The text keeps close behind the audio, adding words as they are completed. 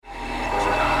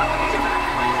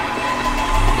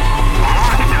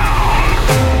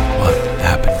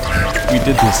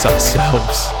did this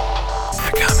ourselves.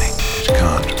 They're coming. It's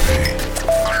gone to be.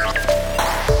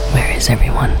 Where is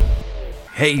everyone?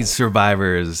 Hey,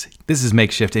 survivors. This is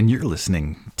Makeshift, and you're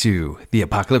listening to the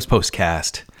Apocalypse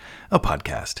Postcast, a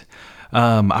podcast.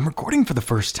 I'm recording for the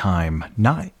first time,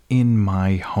 not in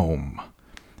my home.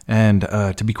 And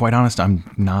to be quite honest,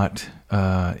 I'm not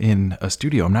in a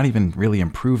studio. I'm not even really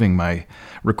improving my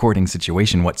recording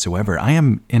situation whatsoever. I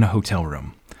am in a hotel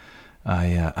room.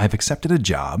 I've accepted a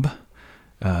job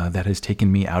that has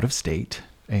taken me out of state,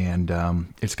 and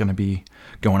it's going to be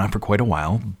going on for quite a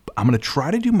while. I'm going to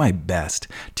try to do my best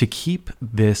to keep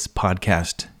this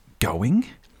podcast going.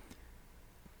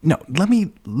 No, let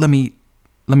me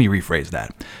rephrase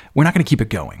that. We're not going to keep it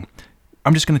going.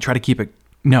 I'm just going to try to keep it.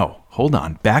 No, hold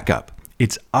on, back up.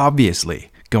 It's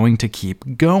obviously going to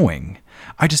keep going.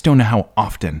 I just don't know how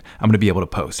often I'm going to be able to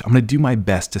post. I'm going to do my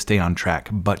best to stay on track,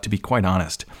 but to be quite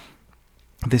honest,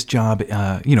 this job,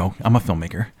 I'm a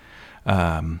filmmaker.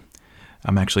 I'm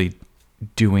actually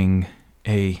doing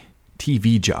a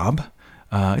TV job.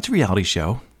 It's a reality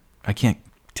show. I can't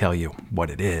tell you what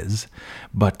it is,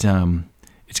 but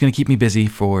it's going to keep me busy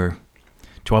for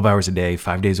 12 hours a day,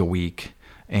 5 days a week.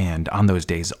 And on those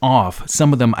days off,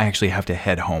 some of them I actually have to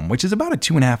head home, which is about a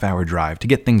 2.5 hour drive to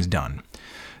get things done.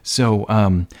 So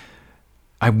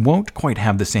I won't quite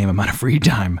have the same amount of free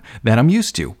time that I'm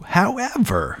used to.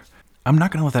 However, I'm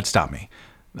not going to let that stop me.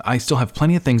 I still have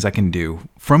plenty of things I can do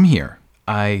from here.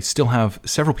 I still have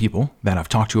several people that I've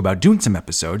talked to about doing some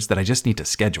episodes that I just need to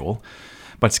schedule.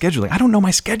 But scheduling, I don't know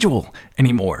my schedule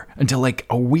anymore until like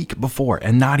a week before,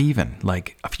 and not even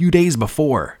like a few days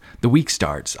before the week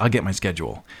starts, I'll get my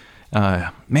schedule.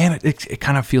 Man, it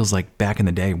kind of feels like back in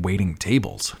the day waiting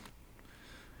tables,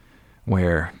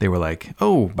 where they were like,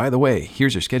 "Oh, by the way,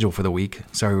 here's your schedule for the week.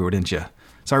 Sorry we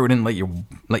didn't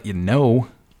let you know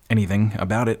anything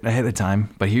about it ahead of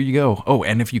time, but here you go. Oh,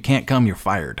 and if you can't come, you're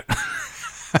fired."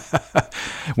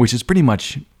 Which is pretty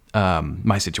much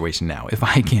my situation now. If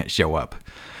I can't show up,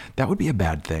 that would be a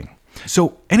bad thing.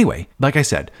 So anyway, like I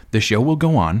said, the show will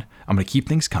go on. I'm going to keep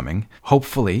things coming,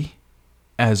 hopefully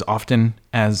as often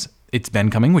as it's been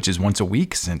coming, which is once a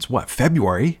week since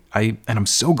February. And I'm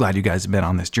so glad you guys have been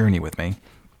on this journey with me.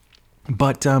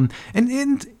 But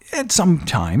and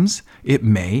sometimes it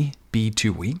may be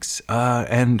 2 weeks,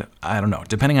 and I don't know,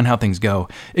 depending on how things go,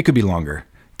 it could be longer.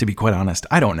 To be quite honest,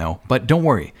 I don't know, but don't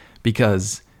worry,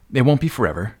 because it won't be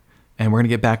forever, and we're going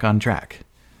to get back on track.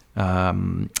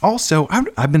 Also,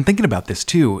 I've been thinking about this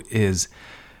too, is,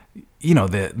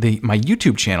 my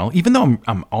YouTube channel, even though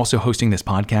I'm also hosting this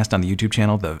podcast on the YouTube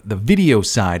channel, the video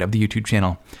side of the YouTube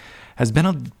channel has been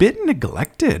a bit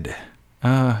neglected.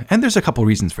 And there's a couple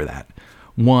reasons for that.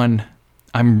 One,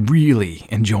 I'm really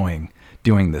enjoying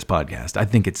doing this podcast. I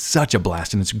think it's such a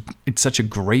blast, and it's such a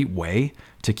great way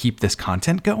to keep this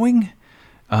content going.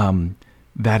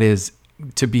 That is,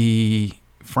 to be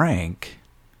frank,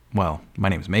 well, my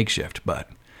name is Makeshift, but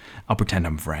I'll pretend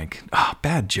I'm Frank.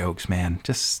 Bad jokes, man.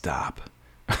 Just stop.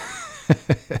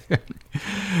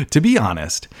 To be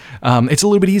honest, it's a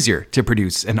little bit easier to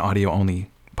produce an audio-only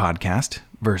podcast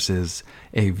versus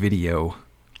a video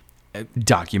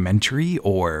documentary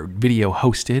or video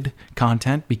hosted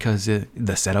content, because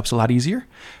the setup's a lot easier.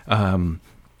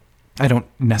 I don't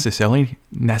necessarily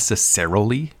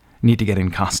need to get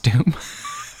in costume.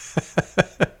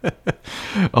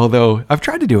 Although I've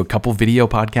tried to do a couple video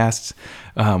podcasts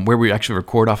where we actually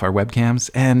record off our webcams,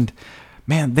 and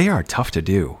man, they are tough to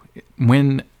do.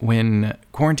 When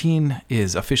quarantine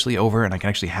is officially over and I can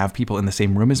actually have people in the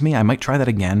same room as me, I might try that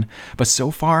again. But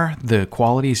so far, the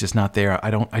quality is just not there.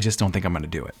 I just don't think I'm going to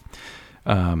do it.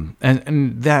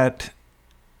 And that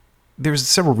there's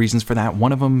several reasons for that.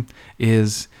 One of them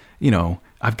is,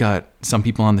 I've got some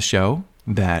people on the show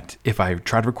that if I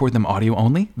try to record them audio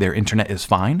only, their internet is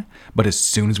fine. But as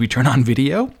soon as we turn on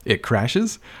video, it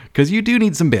crashes, because you do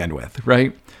need some bandwidth,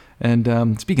 right?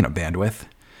 And speaking of bandwidth,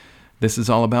 this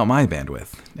is all about my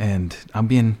bandwidth, and I'm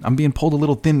being pulled a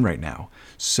little thin right now.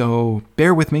 So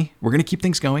bear with me. We're going to keep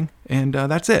things going, and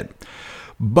that's it.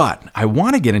 But I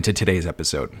want to get into today's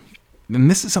episode. And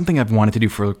this is something I've wanted to do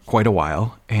for quite a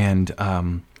while, and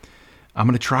I'm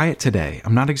going to try it today.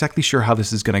 I'm not exactly sure how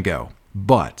this is going to go,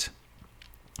 but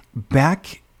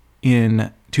back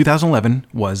in 2011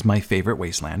 was my favorite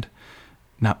Wasteland.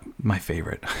 Not my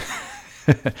favorite.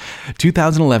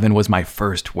 2011 was my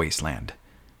first Wasteland.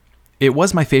 It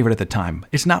was my favorite at the time.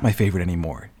 It's not my favorite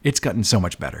anymore. It's gotten so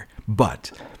much better.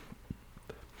 But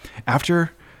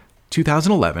after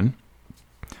 2011,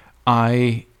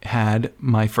 I had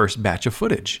my first batch of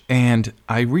footage, and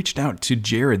I reached out to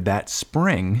Jared that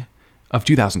spring of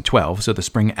 2012, so the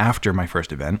spring after my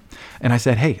first event. And I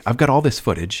said, hey, I've got all this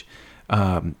footage.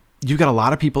 You've got a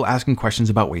lot of people asking questions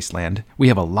about Wasteland. We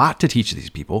have a lot to teach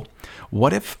these people.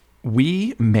 What if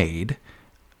we made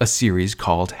a series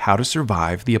called How to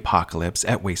Survive the Apocalypse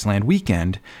at Wasteland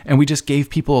Weekend, and we just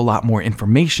gave people a lot more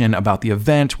information about the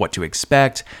event, what to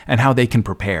expect, and how they can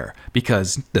prepare?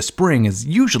 Because the spring is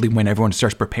usually when everyone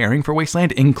starts preparing for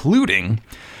Wasteland, including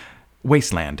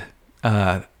Wasteland.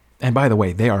 And by the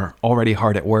way, they are already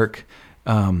hard at work.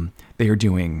 They are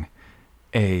doing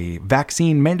a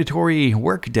vaccine mandatory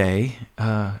work day.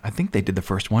 I think they did the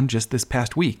first one just this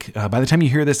past week. By the time you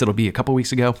hear this, it'll be a couple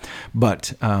weeks ago.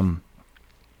 But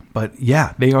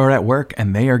yeah, they are at work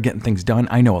and they are getting things done.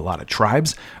 I know a lot of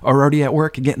tribes are already at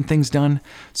work getting things done.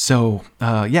 So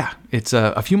yeah, it's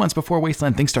a few months before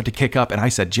Wasteland, things start to kick up. And I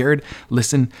said, Jared,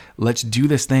 listen, let's do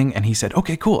this thing. And he said,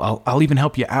 okay, cool. I'll even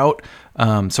help you out.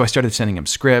 So I started sending him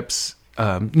scripts,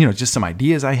 just some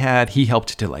ideas I had. He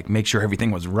helped to like make sure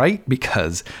everything was right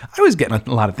because I was getting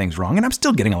a lot of things wrong and I'm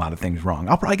still getting a lot of things wrong.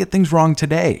 I'll probably get things wrong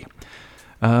today.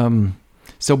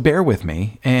 So bear with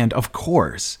me. And of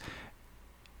course,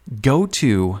 go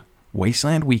to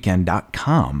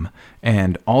wastelandweekend.com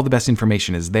and all the best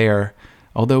information is there.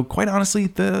 Although, quite honestly,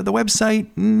 the website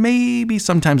maybe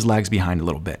sometimes lags behind a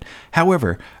little bit.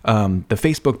 However, the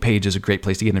Facebook page is a great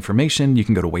place to get information. You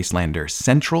can go to Wastelander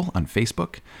Central on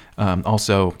Facebook.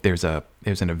 Also, there's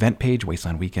an event page,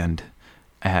 Wasteland Weekend,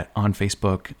 on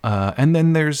Facebook. And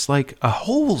then there's like a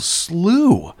whole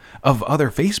slew of other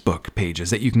Facebook pages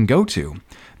that you can go to.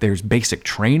 There's basic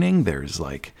training. There's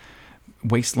like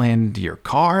Wasteland your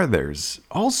car. There's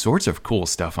all sorts of cool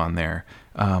stuff on there.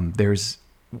 There's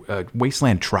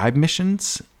Wasteland Tribe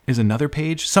Missions is another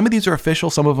page. Some of these are official,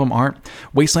 some of them aren't.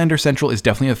 Wastelander Central is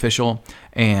definitely official,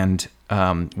 and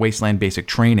Wasteland Basic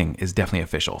Training is definitely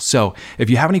official. So if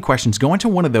you have any questions, go onto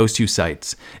one of those two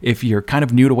sites. If you're kind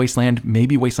of new to Wasteland,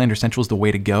 maybe Wastelander Central is the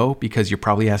way to go because you're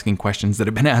probably asking questions that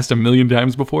have been asked a million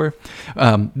times before.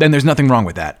 Then there's nothing wrong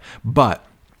with that. But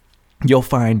you'll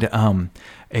find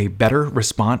a better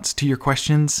response to your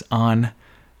questions on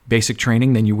Basic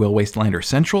Training than you will Wastelander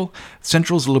Central.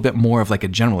 Central's a little bit more of like a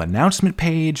general announcement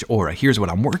page or a here's what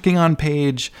I'm working on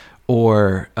page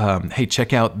or hey,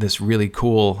 check out this really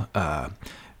cool,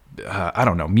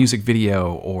 music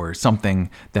video or something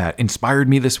that inspired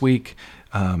me this week.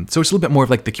 So it's a little bit more of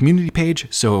like the community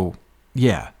page. So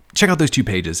yeah, check out those two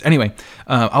pages. Anyway,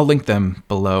 I'll link them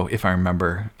below if I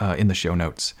remember in the show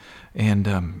notes. And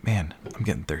man, I'm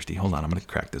getting thirsty. Hold on, I'm going to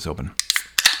crack this open.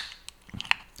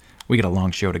 We got a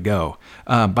long show to go.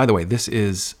 By the way, this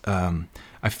is,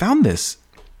 I found this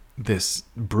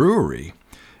brewery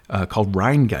called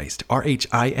Rheingeist,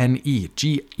 Rhinegeist.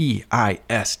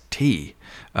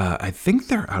 I think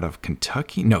they're out of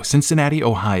Kentucky. No, Cincinnati,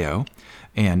 Ohio.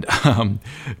 And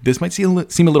this might seem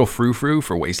a little frou-frou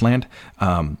for Wasteland,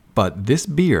 but this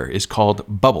beer is called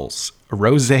Bubbles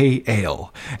Rosé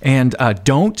Ale. And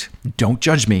don't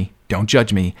judge me. Don't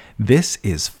judge me. This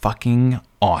is fucking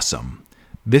awesome.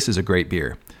 This is a great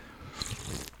beer.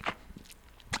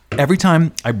 Every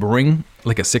time I bring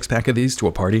like a 6-pack of these to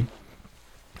a party,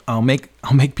 I'll make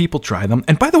people try them.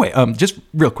 And by the way, just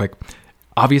real quick,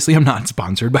 obviously I'm not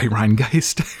sponsored by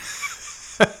Rheingeist.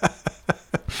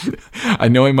 I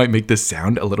know I might make this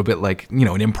sound a little bit like,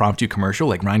 an impromptu commercial.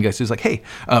 Like Rheingeist is like, hey,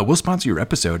 we'll sponsor your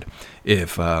episode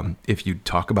if you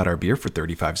talk about our beer for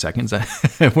 35 seconds.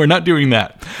 We're not doing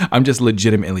that. I'm just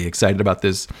legitimately excited about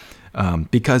this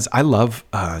because I love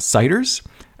ciders.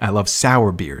 I love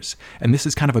sour beers. And this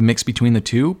is kind of a mix between the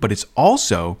two, but it's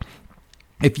also,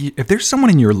 if there's someone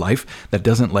in your life that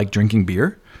doesn't like drinking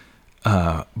beer,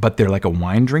 but they're like a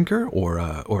wine drinker or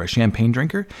a champagne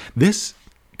drinker, this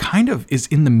kind of is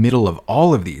in the middle of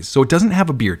all of these. So it doesn't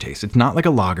have a beer taste. It's not like a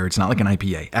lager. It's not like an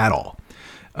IPA at all.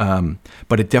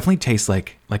 But it definitely tastes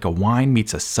like a wine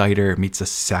meets a cider meets a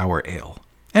sour ale.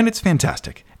 And it's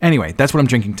fantastic. Anyway, that's what I'm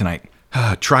drinking tonight.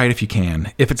 Try it if you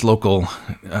can. If it's local,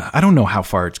 I don't know how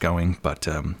far it's going, but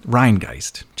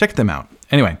Rheingeist, check them out.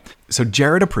 Anyway, so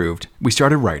Jared approved. We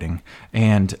started writing,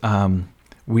 and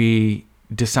we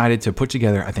decided to put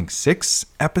together, I think, 6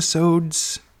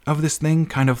 episodes of this thing,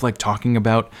 kind of like talking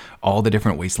about all the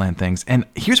different Wasteland things. And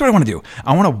here's what I want to do.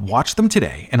 I want to watch them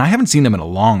today, and I haven't seen them in a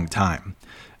long time.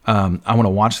 I want to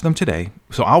watch them today.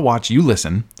 So I'll watch, you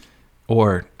listen,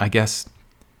 or I guess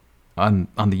on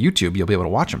the YouTube, you'll be able to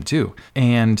watch them too.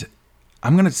 And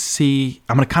I'm going to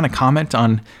kind of comment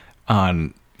on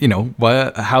how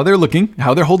they're looking,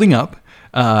 how they're holding up,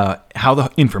 how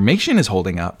the information is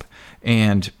holding up,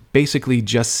 and basically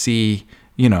just see,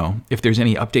 if there's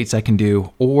any updates I can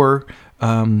do, or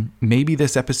maybe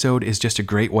this episode is just a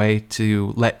great way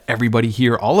to let everybody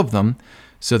hear all of them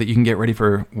so that you can get ready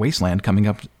for Wasteland coming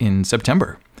up in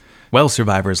September. Well,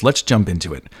 survivors, let's jump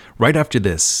into it. Right after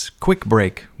this quick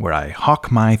break where I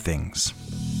hawk my things.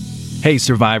 Hey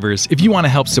survivors, if you want to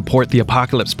help support The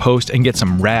Apocalypse Post and get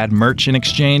some rad merch in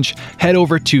exchange, head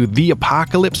over to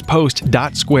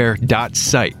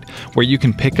theapocalypsepost.square.site, where you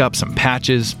can pick up some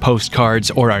patches, postcards,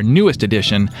 or our newest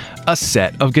edition, a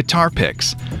set of guitar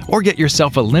picks. Or get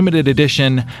yourself a limited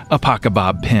edition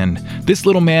Apocabob pin. This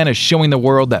little man is showing the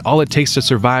world that all it takes to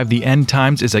survive the end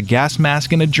times is a gas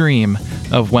mask and a dream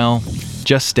of, well,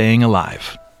 just staying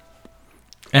alive.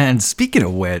 And speaking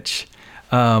of which,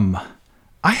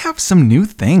 I have some new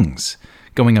things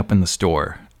going up in the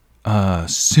store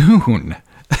soon.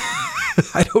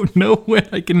 I don't know when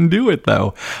I can do it,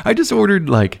 though. I just ordered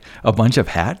like a bunch of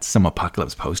hats, some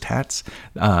Apocalypse Post hats.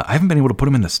 I haven't been able to put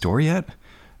them in the store yet,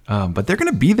 but they're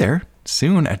going to be there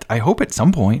soon. I hope at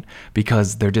some point,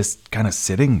 because they're just kind of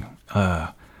sitting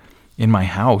in my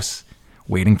house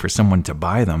waiting for someone to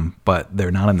buy them, but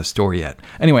they're not in the store yet.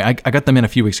 Anyway, I got them in a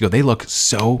few weeks ago. They look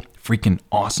so freaking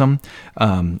awesome.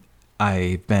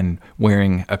 I've been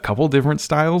wearing a couple different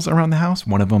styles around the house.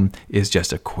 One of them is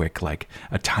just a quick, like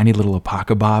a tiny little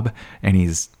Apocabob, and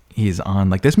he's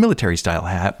on like this military style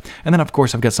hat. And then of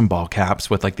course I've got some ball caps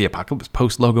with like the Apocalypse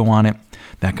Post logo on it,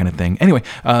 that kind of thing. Anyway,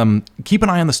 keep an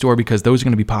eye on the store because those are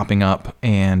going to be popping up,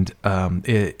 and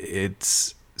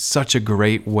it's such a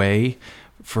great way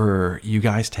for you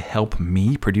guys to help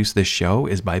me produce this show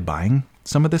is by buying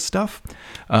some of this stuff.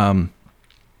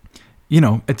 You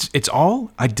know, it's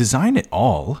all, I design it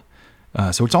all,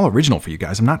 so it's all original for you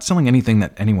guys. I'm not selling anything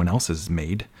that anyone else has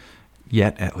made,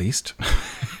 yet at least.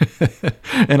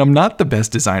 And I'm not the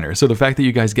best designer, so the fact that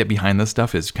you guys get behind this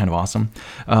stuff is kind of awesome.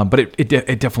 But it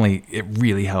definitely, it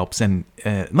really helps. And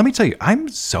let me tell you, I'm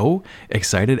so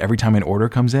excited every time an order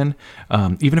comes in,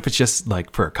 even if it's just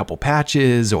like for a couple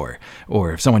patches or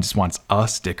if someone just wants a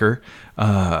sticker.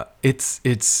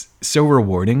 It's so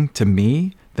rewarding to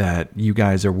me that you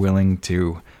guys are willing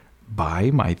to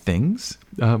buy my things.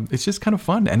 It's just kind of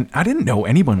fun. And I didn't know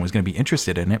anyone was going to be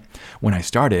interested in it when I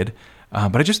started,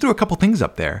 but I just threw a couple things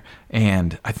up there.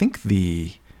 And I think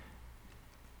the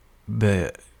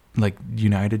like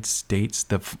United States,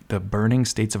 the burning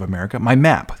states of America, my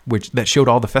map, that showed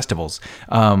all the festivals,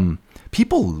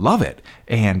 people love it.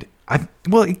 And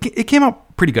it came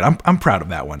out pretty good. I'm proud of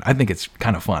that one. I think it's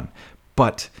kind of fun.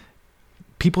 But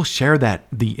people share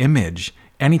the image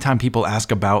anytime people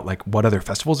ask about like what other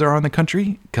festivals there are in the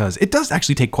country, because it does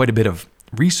actually take quite a bit of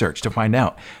research to find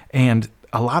out. And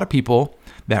a lot of people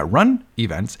that run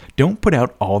events don't put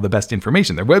out all the best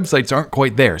information. Their websites aren't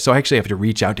quite there. So I actually have to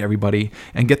reach out to everybody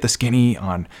and get the skinny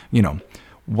on, you know,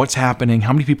 what's happening,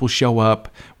 how many people show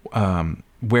up,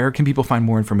 where can people find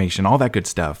more information, all that good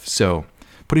stuff. So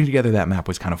putting together that map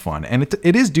was kind of fun. And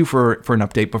it is due for an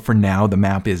update, but for now the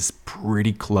map is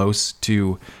pretty close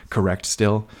to correct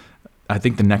still. I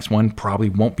think the next one probably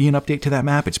won't be an update to that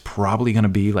map. It's probably going to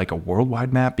be like a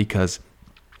worldwide map, because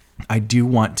I do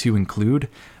want to include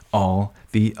all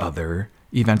the other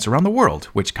events around the world,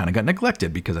 which kind of got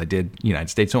neglected because I did United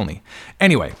States only.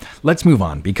 Anyway, let's move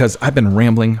on because I've been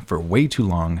rambling for way too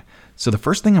long. So the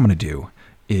first thing I'm going to do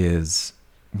is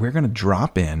we're going to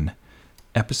drop in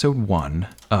episode 1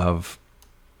 of...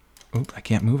 Oop, I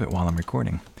can't move it while I'm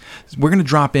recording. We're going to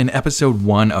drop in episode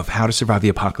 1 of How to Survive the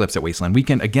Apocalypse at Wasteland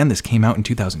Weekend. Again, this came out in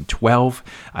 2012.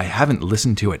 I haven't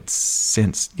listened to it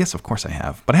since. Yes, of course I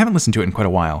have. But I haven't listened to it in quite a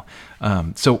while.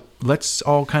 So let's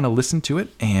all kind of listen to it.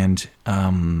 And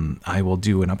I will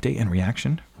do an update and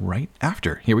reaction right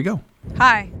after. Here we go.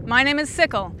 Hi, my name is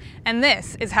Sickle. And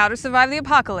this is How to Survive the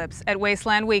Apocalypse at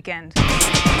Wasteland Weekend.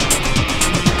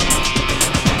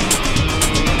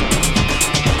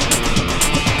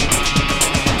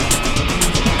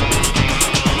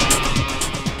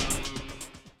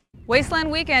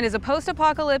 Wasteland Weekend is a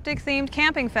post-apocalyptic themed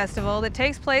camping festival that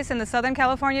takes place in the Southern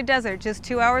California desert just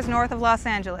 2 hours north of Los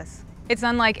Angeles. It's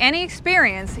unlike any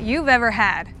experience you've ever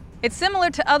had. It's similar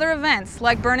to other events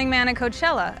like Burning Man and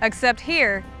Coachella, except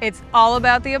here, it's all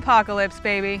about the apocalypse,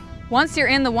 baby. Once you're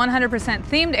in the 100%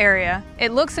 themed area,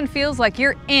 it looks and feels like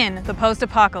you're in the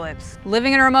post-apocalypse,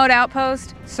 living in a remote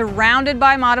outpost, surrounded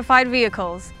by modified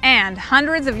vehicles, and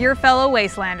hundreds of your fellow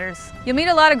Wastelanders. You'll meet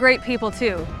a lot of great people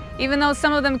too, even though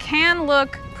some of them can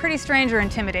look pretty strange or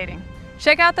intimidating.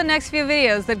 Check out the next few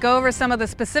videos that go over some of the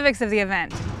specifics of the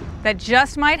event that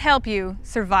just might help you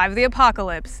survive the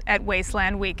apocalypse at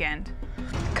Wasteland Weekend.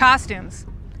 Costumes.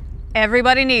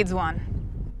 Everybody needs one.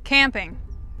 Camping.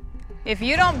 If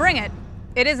you don't bring it,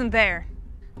 it isn't there.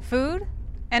 Food,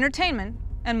 entertainment,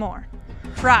 and more.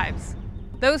 Tribes.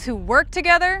 Those who work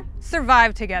together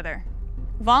survive together.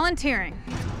 Volunteering,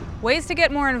 ways to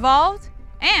get more involved,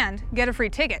 and get a free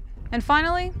ticket. And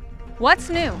finally, what's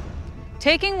new?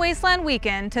 Taking Wasteland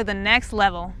Weekend to the next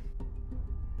level.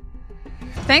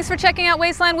 Thanks for checking out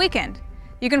Wasteland Weekend.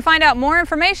 You can find out more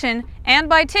information and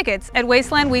buy tickets at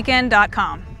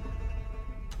wastelandweekend.com.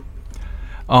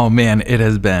 Oh man, it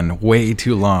has been way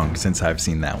too long since I've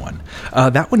seen that one.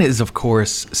 That one is, of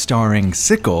course, starring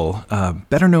Sickle,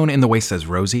 better known in the Waste as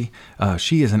Rosie.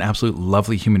 She is an absolute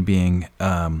lovely human being,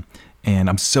 and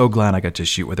I'm so glad I got to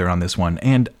shoot with her on this one.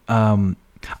 And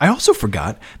I also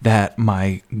forgot that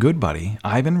my good buddy,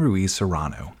 Ivan Ruiz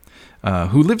Serrano,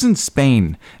 who lives in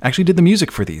Spain, actually did the music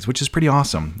for these, which is pretty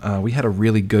awesome. We had a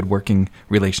really good working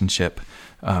relationship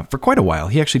for quite a while.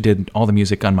 He actually did all the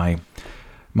music on my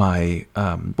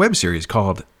web series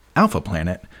called Alpha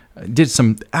Planet. Did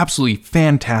some absolutely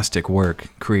fantastic work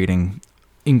creating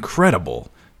incredible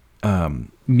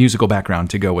musical background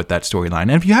to go with that storyline.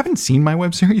 And if you haven't seen my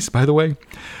web series, by the way,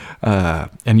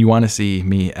 and you want to see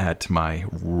me at my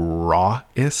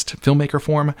rawest filmmaker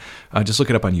form, just look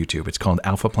it up on YouTube. It's called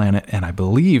Alpha Planet, and I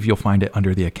believe you'll find it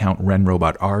under the account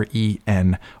Renrobot,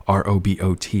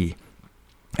 RENROBOT.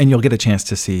 And you'll get a chance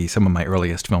to see some of my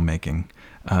earliest filmmaking.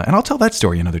 And I'll tell that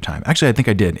story another time. Actually, I think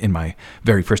I did in my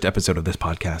very first episode of this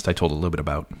podcast. I told a little bit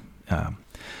about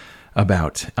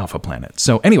Alpha Planet.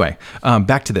 So anyway,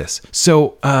 back to this.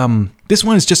 So this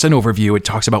one is just an overview. It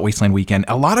talks about Wasteland Weekend.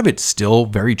 A lot of it's still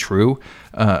very true,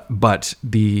 but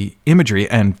the imagery,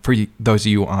 and for those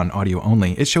of you on audio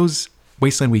only, it shows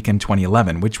Wasteland Weekend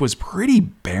 2011, which was pretty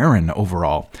barren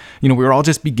overall. You know, we were all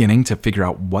just beginning to figure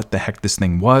out what the heck this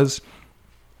thing was,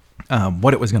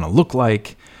 what it was going to look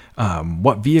like,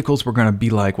 what vehicles were going to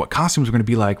be like, what costumes were going to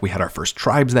be like. We had our first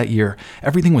tribes that year.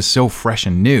 Everything was so fresh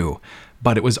and new,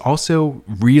 but it was also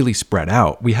really spread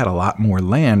out. We had a lot more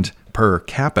land per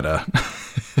capita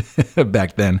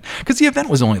back then, because the event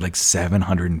was only like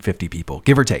 750 people,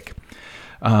 give or take.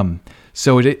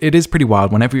 So it is pretty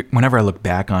wild. Whenever I look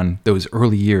back on those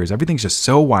early years, everything's just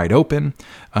so wide open.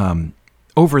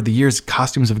 Over the years,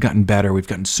 costumes have gotten better. We've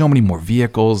gotten so many more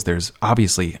vehicles. There's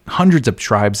obviously hundreds of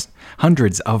tribes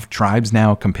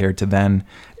now compared to then,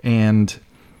 and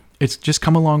it's just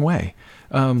come a long way.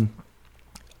 A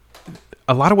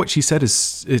lot of what she said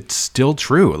it's still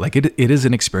true. Like it is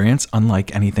an experience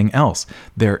unlike anything else.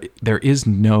 There is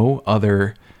no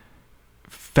other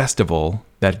festival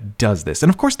that does this, and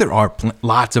of course there are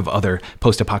lots of other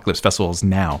post-apocalypse festivals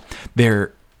now.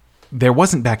 There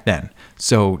wasn't back then.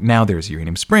 So now there's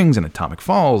Uranium Springs and Atomic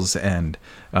Falls and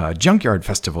Junkyard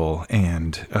Festival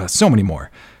and so many more.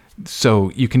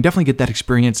 So you can definitely get that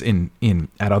experience in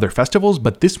at other festivals,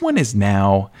 but this one is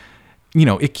now, you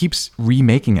know, it keeps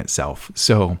remaking itself.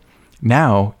 So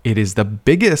now it is the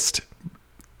biggest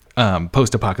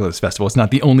post-apocalypse festival. It's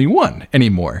not the only one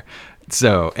anymore.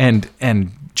 So and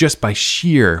just by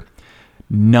sheer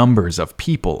numbers of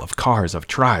people, of cars, of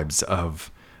tribes,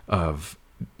 of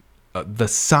the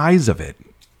size of it,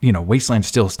 you know, Wasteland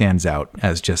still stands out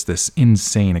as just this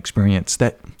insane experience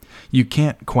that you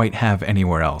can't quite have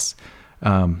anywhere else.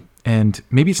 And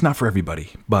maybe it's not for everybody,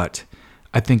 but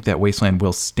I think that Wasteland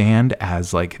will stand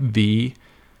as like the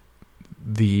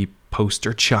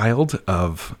poster child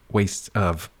of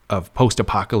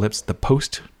post-apocalypse, the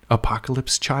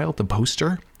post-apocalypse child, the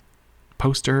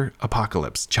poster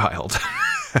apocalypse child.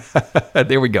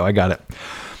 There we go. I got it.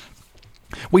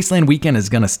 Wasteland Weekend is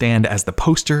going to stand as the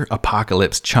poster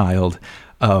apocalypse child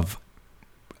of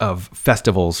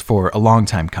festivals for a long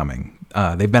time coming.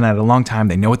 They've been at it a long time.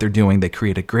 They know what they're doing. They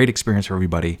create a great experience for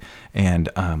everybody, and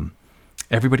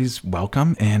everybody's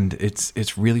welcome, and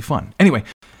it's really fun. Anyway,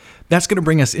 that's going to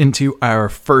bring us into our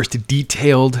first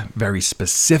detailed, very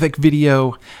specific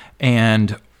video,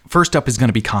 and first up is going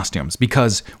to be costumes,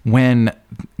 because when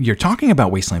you're talking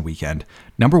about Wasteland Weekend,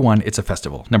 number one, it's a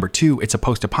festival. Number two, it's a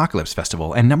post-apocalypse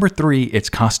festival. And number three, it's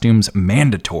costumes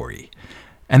mandatory.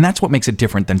 And that's what makes it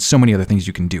different than so many other things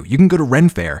you can do. You can go to Ren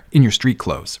Fair in your street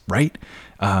clothes, right?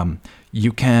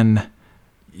 You can...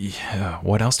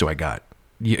 what else do I got?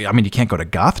 You can't go to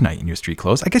Goth Night in your street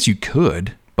clothes. I guess you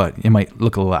could, but it might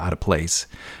look a little out of place.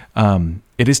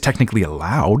 It is technically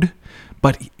allowed.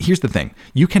 But here's the thing.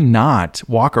 You cannot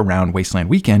walk around Wasteland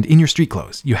Weekend in your street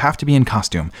clothes. You have to be in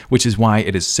costume, which is why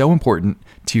it is so important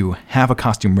to have a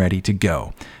costume ready to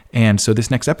go. And so this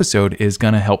next episode is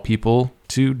going to help people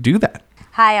to do that.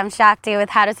 Hi, I'm Shakti with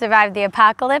How to Survive the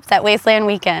Apocalypse at Wasteland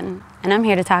Weekend, and I'm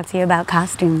here to talk to you about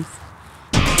costumes.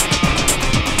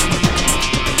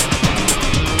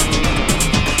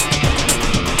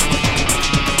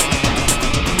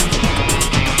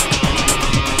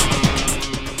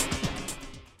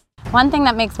 One thing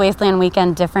that makes Wasteland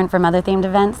Weekend different from other themed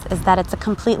events is that it's a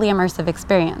completely immersive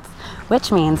experience,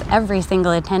 which means every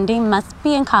single attendee must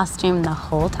be in costume the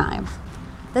whole time.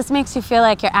 This makes you feel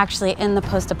like you're actually in the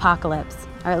post-apocalypse,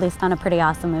 or at least on a pretty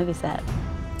awesome movie set.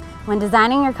 When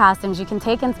designing your costumes, you can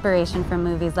take inspiration from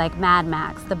movies like Mad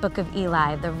Max, The Book of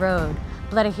Eli, The Road,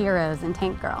 Blood of Heroes, and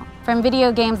Tank Girl, from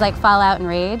video games like Fallout and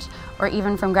Rage, or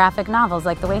even from graphic novels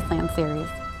like the Wasteland series.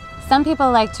 Some people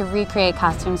like to recreate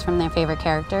costumes from their favorite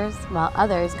characters, while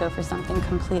others go for something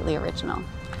completely original.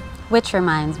 Which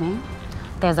reminds me,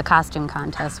 there's a costume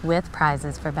contest with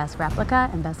prizes for Best Replica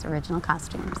and Best Original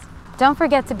Costumes. Don't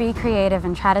forget to be creative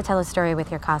and try to tell a story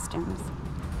with your costumes.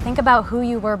 Think about who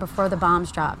you were before the bombs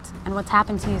dropped and what's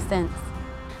happened to you since.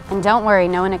 And don't worry,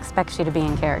 no one expects you to be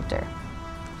in character,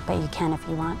 but you can if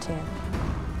you want to.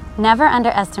 Never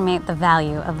underestimate the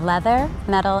value of leather,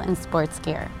 metal, and sports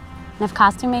gear. And if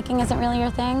costume making isn't really your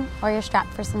thing, or you're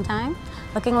strapped for some time,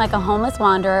 looking like a homeless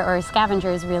wanderer or a scavenger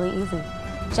is really easy.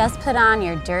 Just put on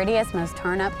your dirtiest, most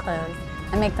torn up clothes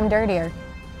and make them dirtier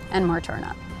and more torn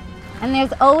up. And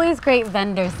there's always great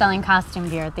vendors selling costume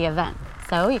gear at the event.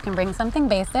 So you can bring something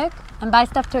basic and buy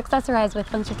stuff to accessorize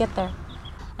with once you get there.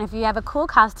 And if you have a cool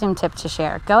costume tip to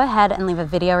share, go ahead and leave a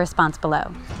video response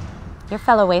below. Your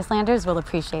fellow Wastelanders will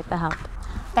appreciate the help.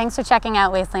 Thanks for checking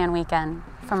out Wasteland Weekend.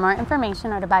 For more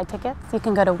information or to buy tickets, you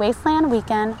can go to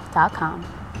wastelandweekend.com.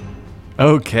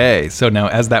 Okay, so now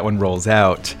as that one rolls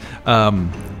out,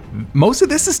 most of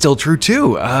this is still true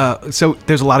too. So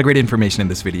there's a lot of great information in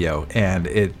this video, and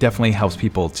it definitely helps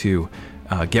people to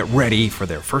get ready for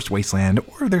their first Wasteland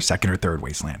or their second or third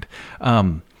Wasteland.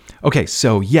 Okay,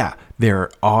 so yeah,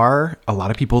 there are a lot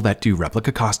of people that do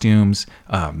replica costumes,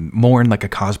 more in like a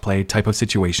cosplay type of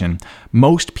situation.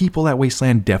 Most people at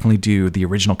Wasteland definitely do the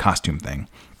original costume thing.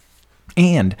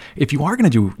 And if you are going to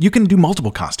do, you can do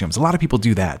multiple costumes. A lot of people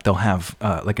do that. They'll have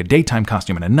like a daytime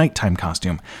costume and a nighttime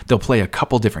costume. They'll play a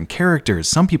couple different characters.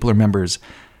 Some people are members.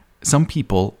 Some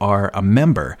people are a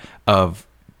member of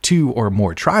 2 or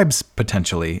more tribes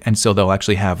potentially. And so they'll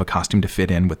actually have a costume to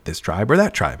fit in with this tribe or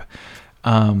that tribe.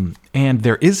 And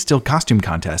there is still costume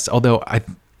contests, although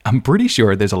I'm pretty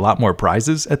sure there's a lot more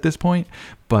prizes at this point.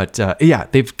 But yeah,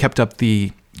 they've kept up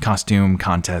the costume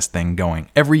contest thing going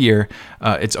every year.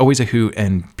 It's always a hoot,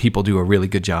 and people do a really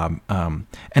good job. And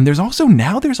there's also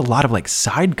now there's a lot of like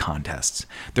side contests.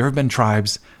 There have been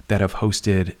tribes that have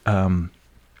hosted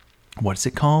what's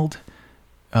it called?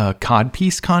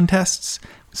 Codpiece contests.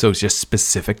 So it's just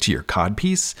specific to your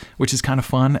codpiece, which is kind of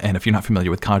fun. And if you're not familiar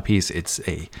with codpiece, it's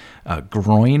a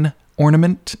groin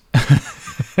ornament.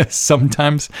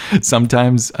 sometimes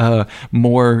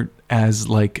more as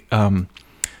like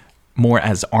more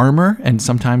as armor, and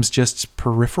sometimes just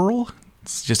peripheral.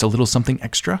 It's just a little something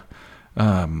extra.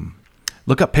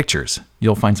 Look up pictures.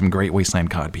 You'll find some great Wasteland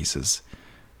codpieces.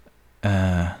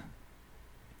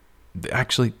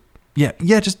 Actually,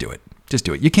 yeah, just do it. Just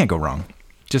do it. You can't go wrong.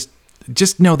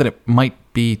 Just know that it might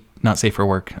be not safe for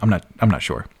work. I'm not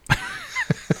sure.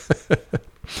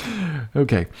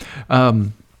 Okay.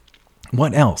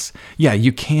 What else? Yeah,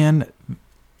 you can.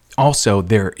 Also,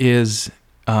 there is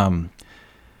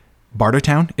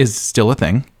Bartertown is still a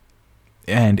thing,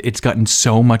 and it's gotten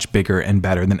so much bigger and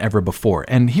better than ever before.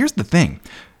 And here's the thing.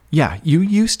 Yeah, you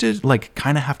used to like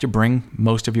kind of have to bring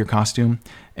most of your costume,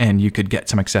 and you could get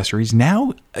some accessories.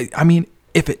 Now, I mean,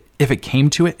 if it came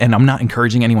to it, and I'm not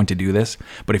encouraging anyone to do this,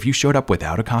 but if you showed up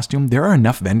without a costume, there are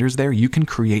enough vendors there. You can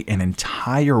create an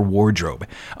entire wardrobe,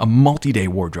 a multi-day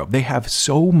wardrobe. They have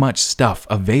so much stuff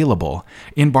available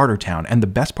in Bartertown. And the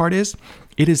best part is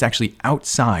it is actually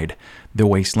outside the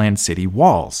Wasteland City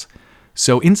walls.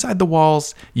 So inside the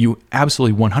walls, you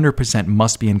absolutely 100%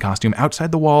 must be in costume.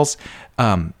 Outside the walls,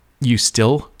 you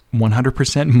still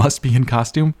 100% must be in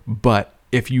costume. But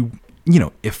if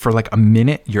if for like a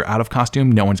minute you're out of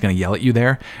costume, no one's going to yell at you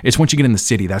there. It's once you get in the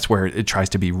city, that's where it tries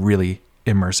to be really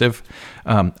immersive.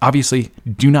 Obviously,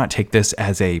 do not take this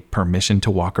as a permission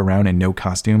to walk around in no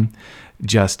costume.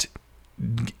 Just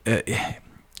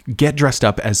get dressed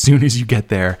up as soon as you get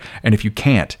there. And if you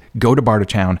can't, go to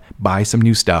Bartertown, buy some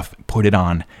new stuff, put it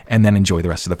on, and then enjoy the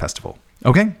rest of the festival.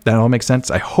 Okay, that all makes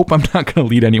sense. I hope I'm not going to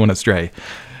lead anyone astray.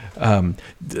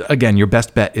 Again, your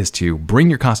best bet is to bring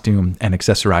your costume and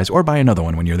accessorize, or buy another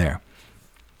one when you're there.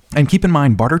 And keep in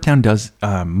mind, Bartertown does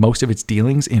most of its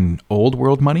dealings in old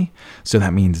world money. So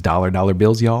that means dollar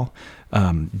bills, y'all.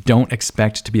 Don't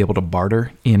expect to be able to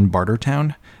barter in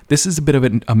Bartertown. This is a bit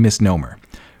of a misnomer.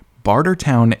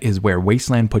 Bartertown is where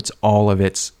Wasteland puts all of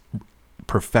its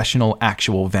professional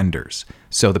actual vendors.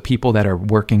 So the people that are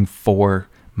working for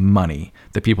money,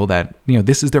 the people that,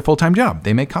 this is their full-time job.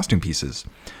 They make costume pieces.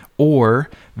 or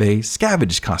they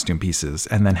scavenge costume pieces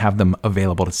and then have them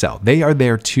available to sell. They are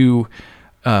there to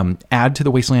add to the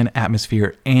Wasteland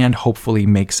atmosphere and hopefully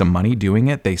make some money doing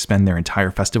it. They spend their entire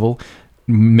festival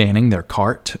manning their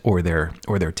cart or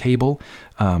their table.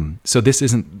 So this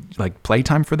isn't like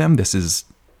playtime for them. This is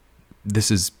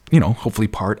hopefully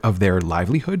part of their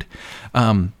livelihood.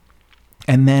 And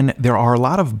then there are a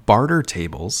lot of barter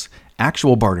tables,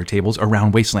 actual barter tables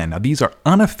around Wasteland. Now these are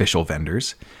unofficial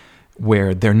vendors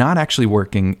where they're not actually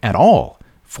working at all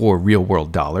for real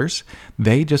world dollars.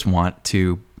 They just want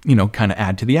to kind of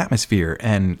add to the atmosphere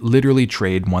and literally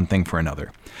trade one thing for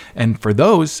another. And for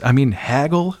those,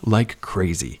 haggle like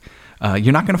crazy.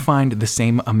 You're not going to find the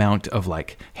same amount of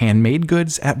like handmade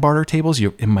goods at barter tables.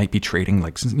 It might be trading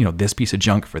like, this piece of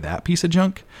junk for that piece of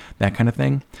junk, that kind of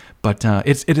thing. But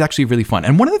it's actually really fun.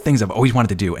 And one of the things I've always wanted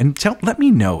to do, and let me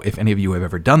know if any of you have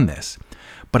ever done this,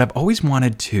 but I've always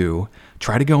wanted to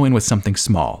try to go in with something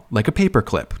small, like a paper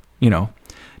clip,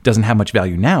 Doesn't have much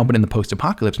value now, but in the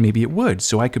post-apocalypse, maybe it would.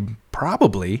 So I could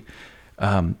probably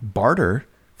barter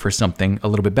for something a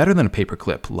little bit better than a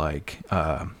paperclip, like,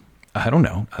 I don't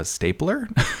know, a stapler,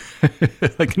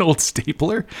 like an old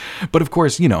stapler. But of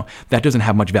course, that doesn't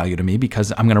have much value to me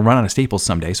because I'm going to run out of staples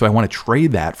someday. So I want to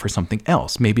trade that for something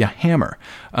else, maybe a hammer.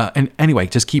 And anyway,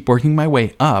 just keep working my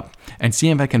way up and see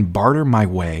if I can barter my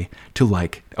way to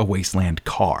like a Wasteland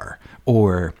car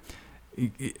or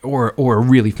a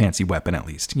really fancy weapon, at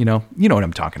least, you know what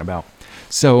I'm talking about.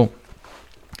 So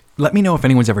let me know if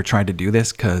anyone's ever tried to do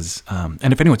this,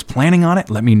 and if anyone's planning on it,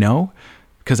 let me know,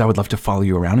 because I would love to follow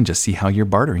you around and just see how your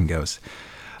bartering goes.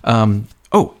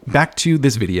 Back to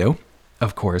this video,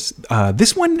 of course.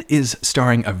 This one is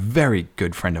starring a very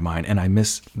good friend of mine, and I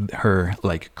miss her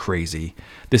like crazy.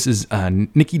 This is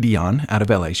Nikki Dion out of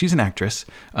LA. She's an actress,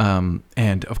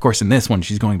 and of course in this one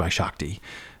she's going by Shakti.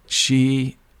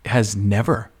 She has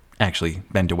never actually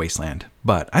been to Wasteland,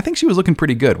 but I think she was looking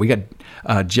pretty good. We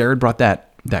got Jared brought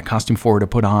that costume for her to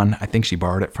put on. I think she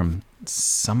borrowed it from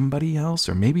somebody else,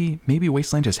 or maybe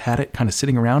Wasteland just had it kind of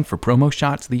sitting around for promo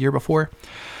shots the year before.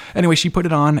 Anyway, she put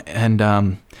it on, and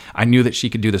I knew that she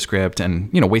could do the script,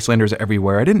 and Wastelanders are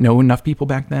everywhere. I didn't know enough people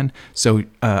back then, so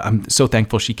I'm so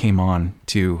thankful she came on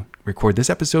to record this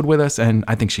episode with us, and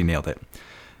I think she nailed it.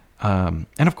 And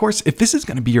of course, if this is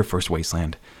going to be your first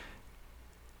Wasteland,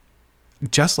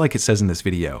 just like it says in this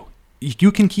video,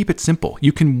 you can keep it simple.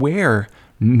 You can wear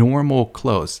normal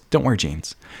clothes. Don't wear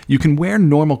jeans. You can wear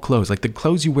normal clothes, like the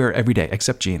clothes you wear every day,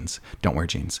 except jeans. Don't wear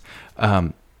jeans.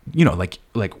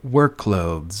 Like work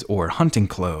clothes or hunting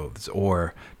clothes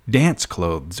or dance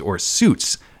clothes or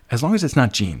suits. As long as it's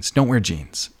not jeans, don't wear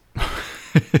jeans.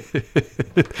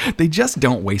 They just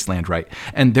don't Wasteland right.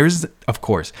 And there's, of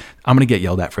course, I'm going to get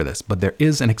yelled at for this, but there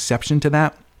is an exception to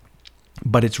that.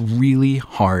 But it's really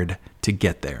hard to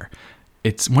get there.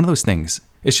 It's one of those things.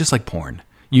 It's just like porn.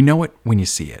 You know it when you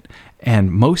see it.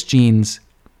 And most jeans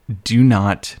do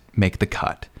not make the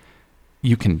cut.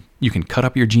 You can cut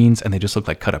up your jeans and they just look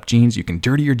like cut up jeans. You can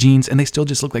dirty your jeans and they still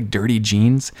just look like dirty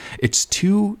jeans. It's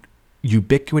too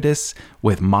ubiquitous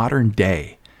with modern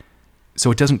day.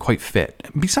 So it doesn't quite fit.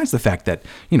 Besides the fact that,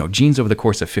 jeans over the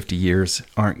course of 50 years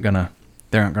aren't gonna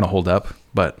hold up,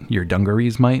 but your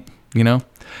dungarees might,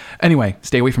 Anyway,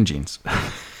 stay away from jeans.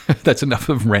 That's enough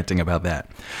of ranting about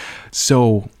that.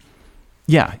 So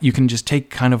yeah, you can just take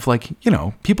kind of like,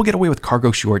 people get away with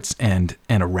cargo shorts and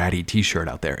a ratty t-shirt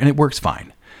out there, and it works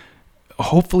fine.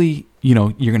 Hopefully,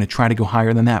 you're going to try to go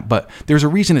higher than that, but there's a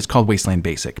reason it's called Wasteland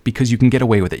Basic, because you can get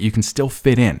away with it. You can still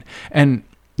fit in. And,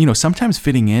 sometimes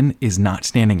fitting in is not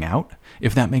standing out,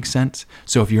 if that makes sense.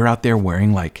 So if you're out there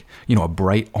wearing like, a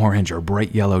bright orange or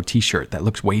bright yellow t-shirt that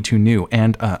looks way too new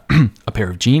and a pair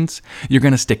of jeans, you're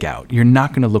going to stick out. You're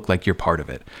not going to look like you're part of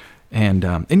it. And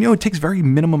it takes very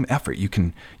minimum effort. You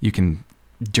can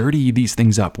dirty these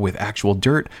things up with actual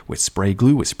dirt, with spray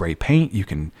glue, with spray paint. You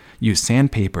can use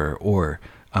sandpaper or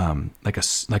like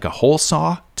a hole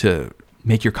saw to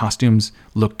make your costumes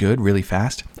look good really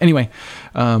fast. Anyway,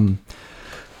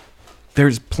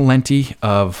 there's plenty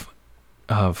of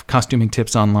costuming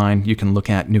tips online. You can look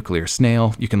at Nuclear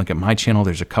Snail. You can look at my channel.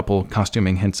 There's a couple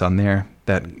costuming hints on there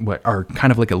that are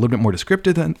kind of like a little bit more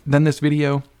descriptive than this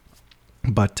video.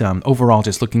 But overall,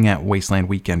 just looking at Wasteland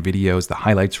Weekend videos, the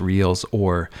highlights reels,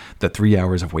 or the 3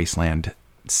 hours of Wasteland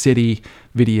City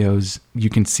videos, you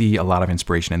can see a lot of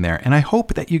inspiration in there. And I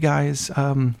hope that you guys,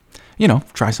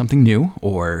 try something new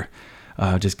or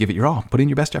just give it your all. Put in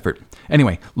your best effort.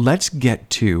 Anyway, let's get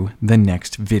to the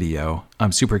next video.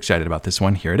 I'm super excited about this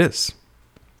one. Here it is.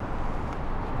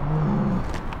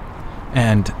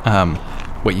 And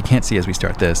what you can't see as we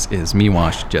start this is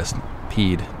Miwash just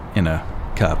peed in a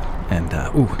cup. And,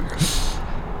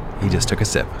 he just took a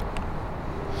sip.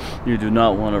 You do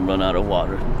not want to run out of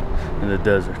water in the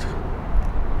desert.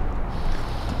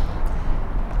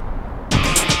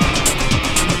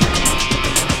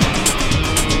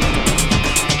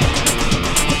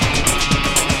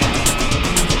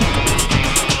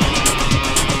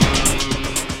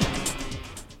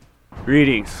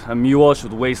 Greetings, I'm Miwash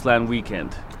with Wasteland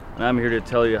Weekend, and I'm here to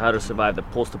tell you how to survive the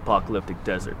post-apocalyptic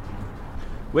desert.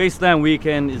 Wasteland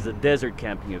Weekend is a desert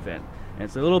camping event, and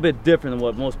it's a little bit different than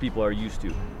what most people are used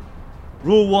to.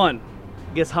 Rule 1,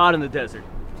 it gets hot in the desert.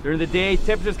 During the day,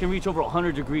 temperatures can reach over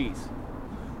 100 degrees.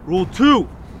 Rule 2,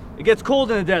 it gets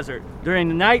cold in the desert. During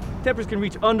the night, temperatures can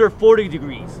reach under 40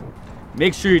 degrees.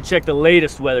 Make sure you check the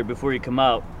latest weather before you come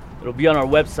out. It'll be on our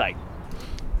website.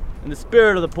 In the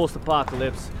spirit of the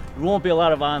post-apocalypse, there won't be a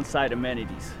lot of on-site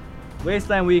amenities.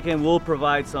 Wasteland Weekend will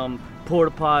provide some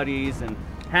porta potties and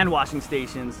hand washing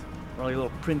stations for all your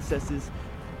little princesses.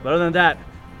 But other than that, you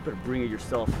better bring it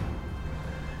yourself.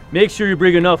 Make sure you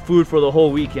bring enough food for the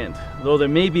whole weekend, though there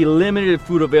may be limited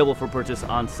food available for purchase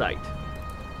on site.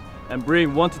 And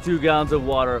bring 1 to 2 gallons of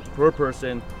water per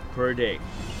person per day.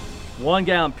 1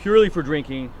 gallon purely for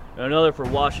drinking and another for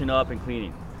washing up and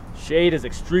cleaning. Shade is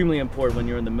extremely important when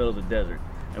you're in the middle of the desert,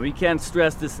 and we can't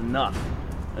stress this enough.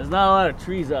 There's not a lot of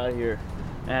trees out here,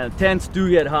 and tents do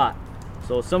get hot,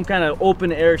 so some kind of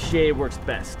open air shade works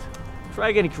best.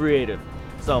 Try getting creative.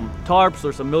 Some tarps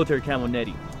or some military camo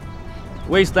netting.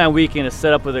 Wasteland Weekend is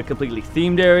set up with a completely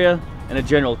themed area and a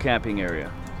general camping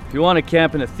area. If you want to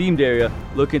camp in a themed area,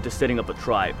 look into setting up a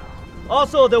tribe.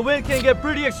 Also, the wind can get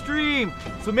pretty extreme,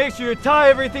 so make sure you tie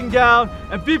everything down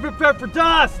and be prepared for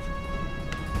dust!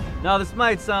 Now, this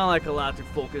might sound like a lot to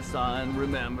focus on,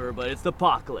 remember, but it's the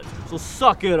apocalypse, so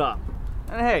suck it up.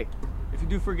 And hey, if you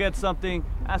do forget something,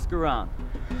 ask around.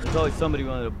 There's always somebody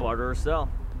willing to barter or sell.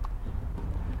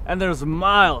 And there's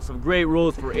miles of great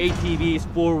roads for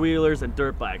ATVs, four-wheelers, and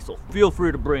dirt bikes, so feel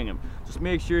free to bring them. Just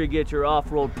make sure you get your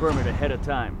off-road permit ahead of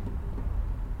time.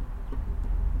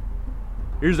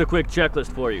 Here's a quick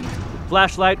checklist for you.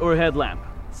 Flashlight or headlamp,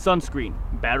 sunscreen,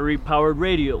 battery-powered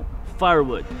radio,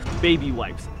 firewood, baby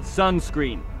wipes,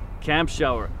 sunscreen, camp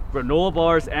shower, granola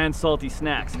bars and salty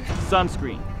snacks,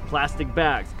 sunscreen, plastic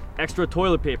bags, extra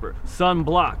toilet paper,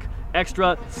 sunblock,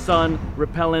 extra sun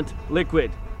repellent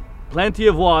liquid, plenty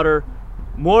of water,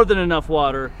 more than enough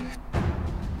water,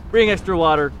 bring extra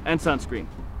water and sunscreen,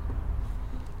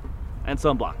 and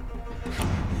sunblock.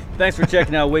 Thanks for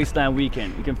checking out Wasteland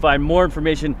Weekend. You can find more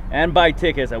information and buy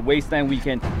tickets at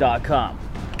wastelandweekend.com.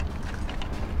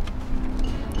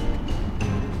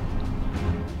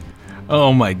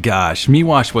 Oh my gosh,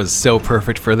 Miwash was so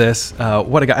perfect for this.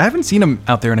 What a guy. I haven't seen him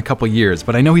out there in a couple years,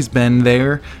 but I know he's been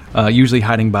there, usually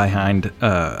hiding behind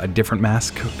a different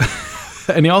mask.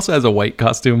 And he also has a white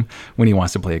costume when he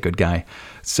wants to play a good guy.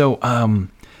 So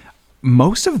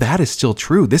most of that is still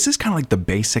true. This is kind of like the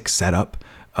basic setup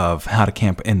of how to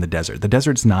camp in the desert. The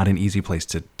desert's not an easy place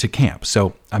to camp.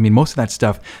 So, I mean, most of that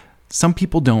stuff, some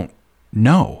people don't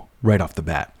know right off the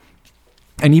bat.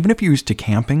 And even if you're used to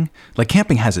camping, like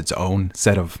camping has its own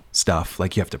set of stuff.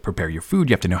 Like you have to prepare your food.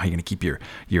 You have to know how you're going to keep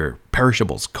your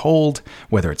perishables cold,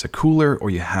 whether it's a cooler or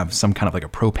you have some kind of like a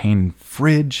propane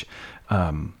fridge.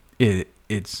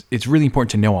 It's really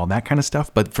important to know all that kind of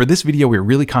stuff. But for this video, we're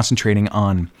really concentrating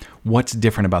on what's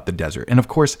different about the desert. And of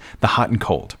course, the hot and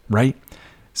cold, right?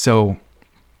 So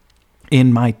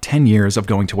in my 10 years of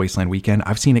going to Wasteland Weekend,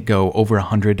 I've seen it go over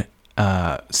 100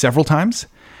 several times.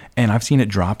 And I've seen it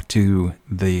drop to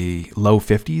the low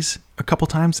 50s a couple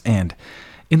times. And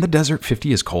in the desert,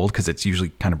 50 is cold because it's usually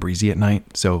kind of breezy at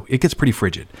night. So it gets pretty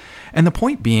frigid. And the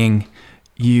point being,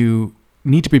 you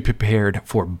need to be prepared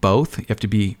for both. You have to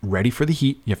be ready for the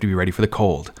heat. You have to be ready for the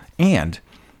cold. And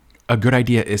a good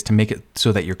idea is to make it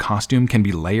so that your costume can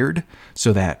be layered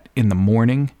so that in the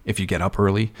morning, if you get up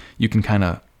early, you can kind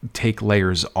of take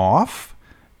layers off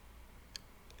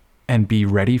and be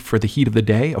ready for the heat of the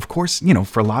day. Of course, you know,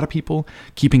 for a lot of people,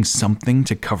 keeping something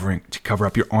to cover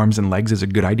up your arms and legs is a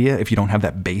good idea if you don't have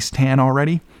that base tan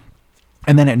already.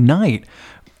 And then at night,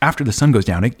 after the sun goes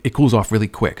down, it cools off really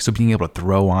quick. So being able to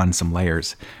throw on some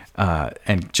layers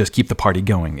and just keep the party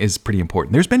going is pretty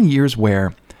important. There's been years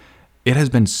where it has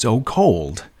been so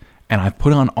cold and I've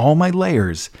put on all my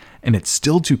layers and it's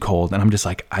still too cold. And I'm just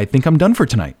like, I think I'm done for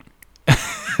tonight.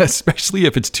 Especially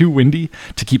if it's too windy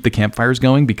to keep the campfires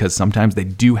going, because sometimes they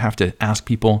do have to ask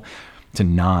people to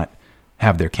not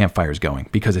have their campfires going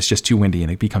because it's just too windy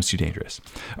and it becomes too dangerous.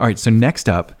 All right, so next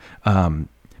up,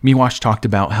 Miwash talked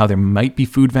about how there might be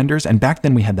food vendors. And back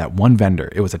then we had that one vendor.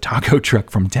 It was a taco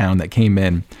truck from town that came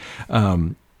in,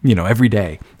 every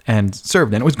day and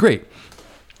served. And it was great.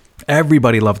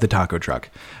 Everybody loved the taco truck.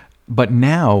 But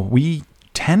now we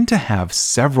tend to have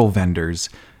several vendors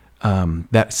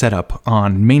that set up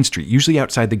on Main Street, usually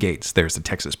outside the gates. There's the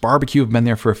Texas Barbecue, I've been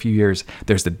there for a few years.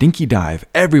 There's the Dinky Dive,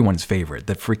 everyone's favorite,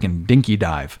 the freaking Dinky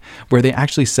Dive, where they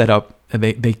actually set up,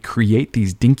 they create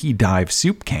these Dinky Dive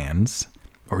soup cans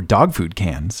or dog food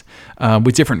cans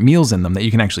with different meals in them that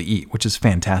you can actually eat, which is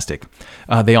fantastic.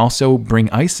 They also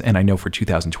bring ice, and I know for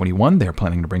 2021, they're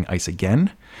planning to bring ice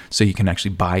again. So you can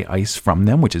actually buy ice from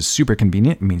them, which is super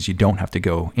convenient. It means you don't have to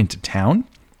go into town.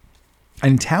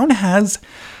 And town has...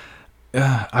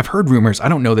 I've heard rumors, I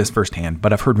don't know this firsthand,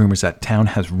 but I've heard rumors that town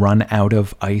has run out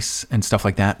of ice and stuff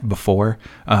like that before.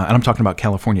 And I'm talking about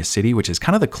California City, which is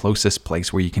kind of the closest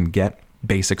place where you can get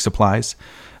basic supplies.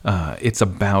 It's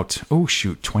about,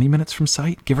 20 minutes from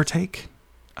site, give or take.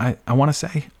 I want to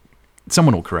say.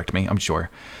 Someone will correct me, I'm sure.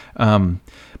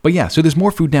 But yeah, so there's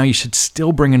more food now. You should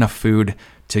still bring enough food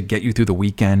to get you through the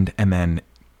weekend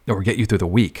or get you through the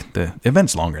week. The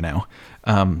event's longer now.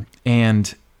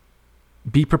 And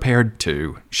be prepared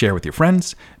to share with your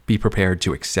friends, be prepared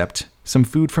to accept some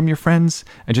food from your friends,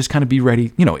 and just kind of be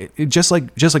ready, just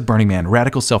like Burning Man,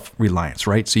 radical self-reliance,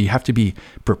 right? So you have to be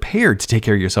prepared to take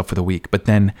care of yourself for the week, but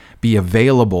then be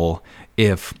available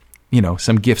if,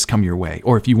 some gifts come your way,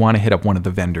 or if you want to hit up one of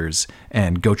the vendors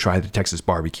and go try the Texas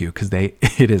Barbecue, because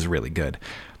it is really good.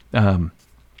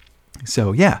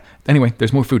 So yeah, anyway,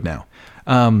 there's more food now.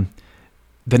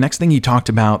 The next thing you talked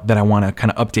about that I want to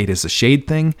kind of update is the shade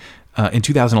thing. In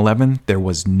 2011, there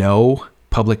was no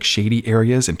public shady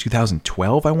areas. In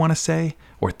 2012, I want to say,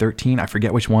 or 13, I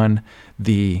forget which one,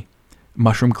 the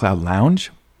Mushroom Cloud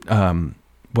Lounge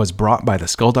was brought by the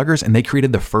Skullduggers, and they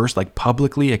created the first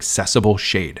publicly accessible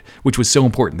shade, which was so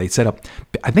important. They set up,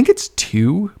 I think it's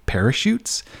 2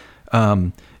 parachutes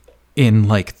in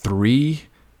 3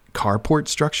 carport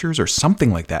structures or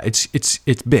something like that. It's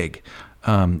big.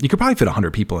 You could probably fit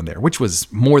 100 people in there, which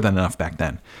was more than enough back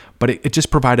then. But it just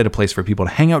provided a place for people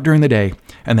to hang out during the day,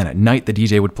 and then at night the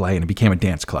DJ would play, and it became a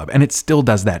dance club. And it still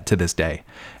does that to this day.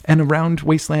 And around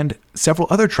Wasteland, several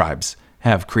other tribes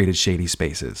have created shady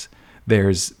spaces.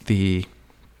 There's the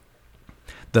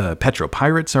Petro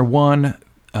Pirates are one.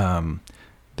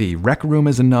 The Rec Room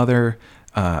is another.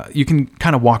 You can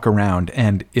kind of walk around,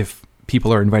 and if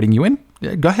people are inviting you in,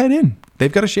 go ahead in.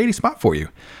 They've got a shady spot for you.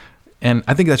 And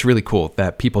I think that's really cool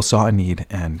that people saw a need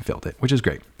and filled it, which is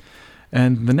great.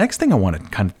 And the next thing I want to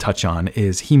kind of touch on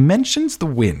is he mentions the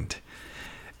wind.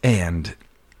 And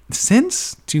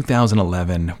since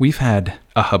 2011, we've had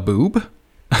a haboob,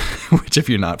 which if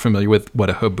you're not familiar with what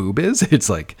a haboob is, it's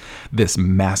like this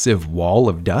massive wall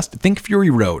of dust. Think Fury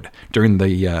Road during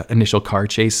the initial car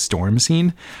chase storm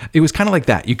scene. It was kind of like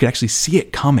that. You could actually see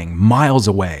it coming miles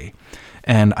away.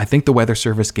 And I think the Weather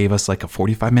Service gave us a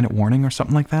 45-minute warning or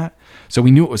something like that. So we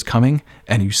knew it was coming,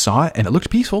 and you saw it, and it looked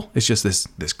peaceful. It's just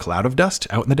this cloud of dust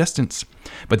out in the distance.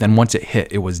 But then once it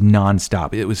hit, it was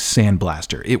nonstop. It was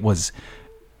sandblaster. It was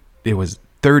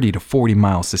 30 to 40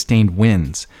 mile sustained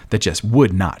winds that just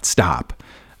would not stop.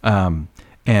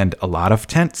 And a lot of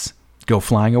tents go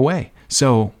flying away.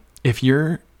 So if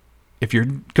you're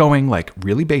going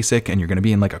really basic and you're going to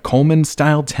be in a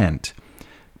Coleman-style tent,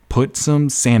 put some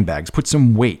sandbags, put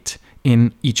some weight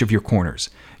in each of your corners.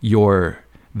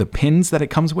 The pins that it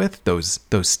comes with, those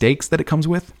stakes that it comes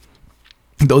with,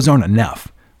 those aren't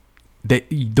enough. The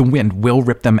wind will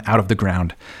rip them out of the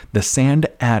ground. The sand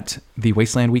at the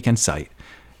Wasteland Weekend site,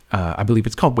 I believe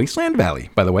it's called Wasteland Valley,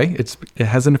 by the way. It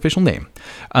has an official name.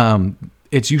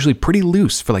 It's usually pretty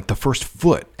loose for the first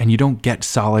foot, and you don't get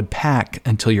solid pack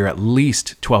until you're at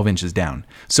least 12 inches down.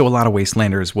 So a lot of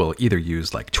Wastelanders will either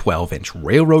use 12-inch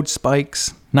railroad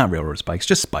spikes, not railroad spikes,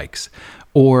 just spikes,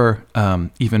 or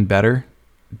even better,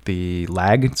 the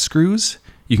lag screws.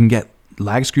 You can get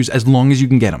lag screws as long as you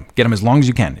can get them. Get them as long as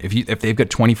you can. If they've got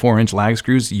 24-inch lag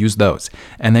screws, use those.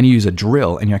 And then you use a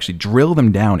drill, and you actually drill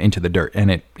them down into the dirt,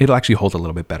 and it'll actually hold a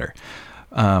little bit better.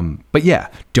 But yeah,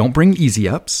 don't bring easy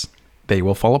ups. They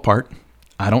will fall apart.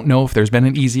 I don't know if there's been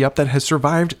an easy up that has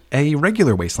survived a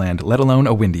regular Wasteland, let alone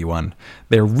a windy one.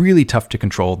 They're really tough to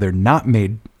control. They're not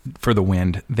made for the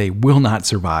wind. They will not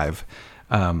survive.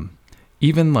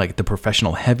 Even the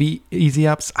professional heavy easy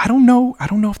ups, I don't know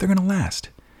if they're going to last.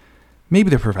 Maybe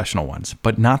they're professional ones,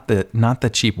 but not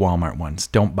the cheap Walmart ones.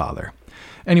 Don't bother.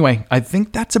 Anyway, I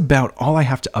think that's about all I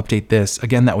have to update this.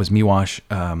 Again, that was Miwash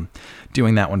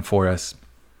doing that one for us.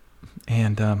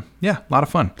 And yeah, a lot of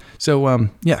fun. So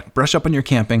yeah, brush up on your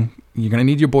camping. You're going to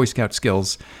need your Boy Scout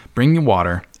skills. Bring your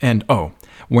water. And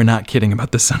we're not kidding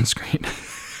about the sunscreen.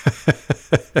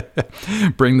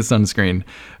 Bring the sunscreen,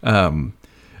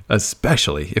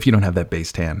 especially if you don't have that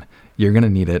base tan. You're going to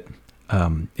need it.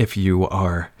 If you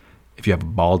have a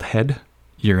bald head,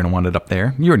 you're going to want it up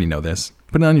there. You already know this.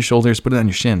 Put it on your shoulders, put it on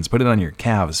your shins, put it on your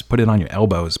calves, put it on your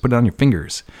elbows, put it on your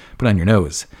fingers, put it on your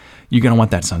nose. You're going to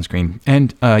want that sunscreen.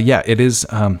 And it is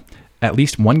at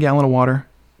least 1 gallon of water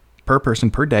per person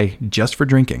per day just for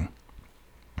drinking.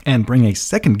 And bring a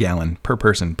 2nd gallon per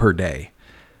person per day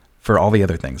for all the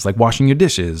other things, like washing your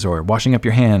dishes or washing up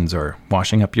your hands or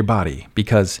washing up your body,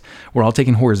 because we're all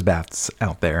taking horse baths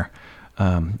out there.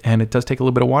 And it does take a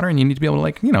little bit of water, and you need to be able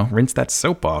to, rinse that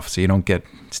soap off so you don't get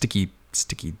sticky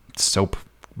soap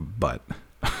butt.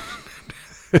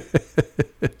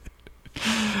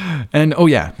 And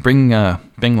bring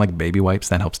like baby wipes.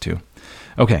 That helps too.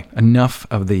 Okay, enough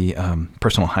of the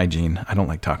personal hygiene. I don't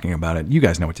like talking about it. You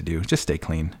guys know what to do. Just stay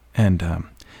clean and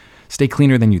stay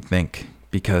cleaner than you think,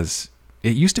 because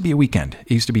it used to be a weekend.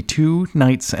 It used to be 2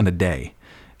 nights and a day.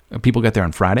 People got there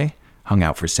on Friday, hung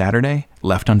out for Saturday,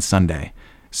 left on Sunday.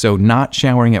 So not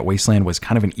showering at Wasteland was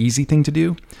kind of an easy thing to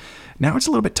do. Now it's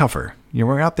a little bit tougher.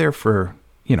 We're out there for,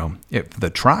 if the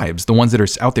tribes, the ones that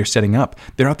are out there setting up,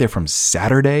 they're out there from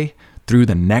Saturday through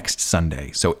the next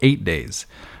Sunday. So 8 days.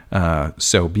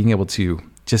 So being able to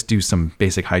just do some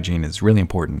basic hygiene is really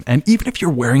important. And even if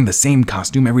you're wearing the same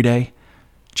costume every day,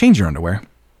 change your underwear.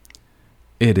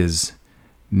 It is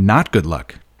not good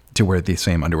luck to wear the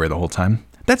same underwear the whole time.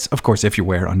 That's, of course, if you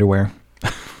wear underwear.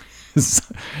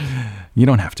 You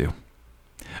don't have to.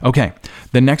 Okay,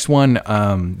 the next one,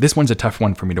 this one's a tough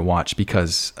one for me to watch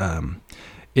because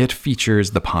it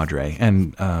features the Padre.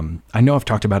 And I know I've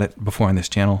talked about it before on this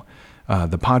channel.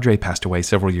 The Padre passed away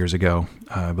several years ago.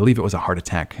 I believe it was a heart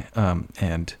attack.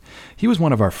 And he was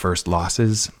one of our first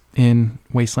losses in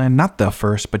Wasteland. Not the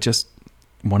first, but just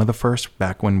one of the first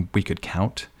back when we could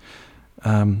count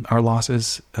our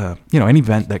losses. Any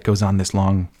event that goes on this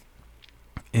long,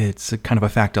 it's a kind of a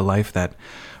fact of life that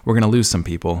we're going to lose some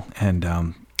people. And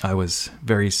I was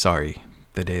very sorry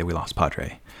the day that we lost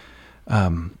Padre.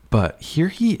 But here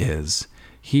he is.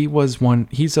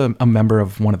 He's a member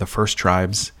of one of the first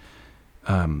tribes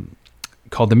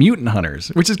called the Mutant Hunters,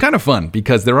 which is kind of fun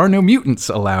because there are no mutants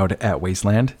allowed at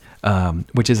Wasteland,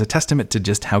 which is a testament to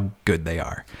just how good they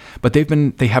are. But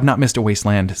they have not missed a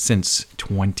Wasteland since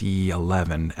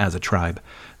 2011 as a tribe.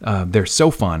 They're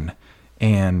so fun,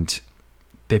 and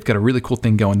they've got a really cool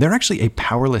thing going. They're actually a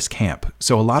powerless camp.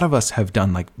 So a lot of us have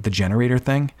done like the generator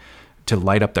thing to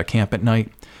light up their camp at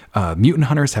night. Mutant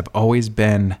Hunters have always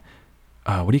been,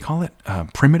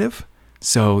 primitive.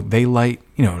 So they light,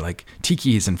 like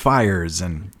tikis and fires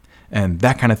and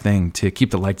that kind of thing to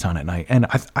keep the lights on at night. And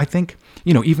I think,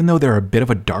 even though they're a bit of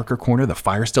a darker corner, the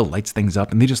fire still lights things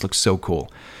up and they just look so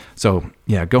cool. So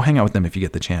yeah, go hang out with them if you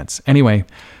get the chance. Anyway,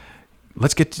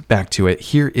 let's get back to it.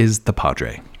 Here is the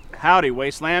Padre. Howdy,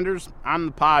 Wastelanders. I'm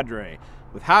the Padre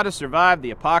with how to survive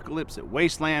the apocalypse at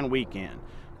Wasteland Weekend.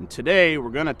 And today we're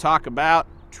going to talk about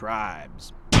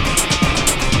tribes.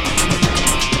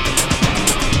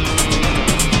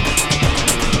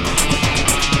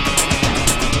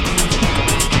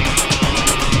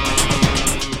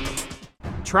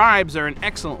 Tribes are an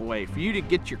excellent way for you to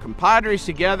get your compadres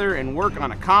together and work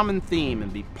on a common theme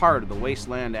and be part of the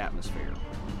Wasteland atmosphere.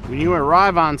 When you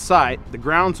arrive on site, the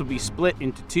grounds will be split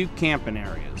into 2 camping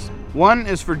areas. One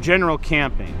is for general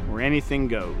camping, where anything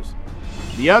goes.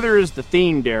 The other is the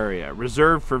themed area,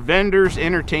 reserved for vendors,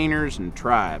 entertainers, and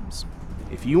tribes.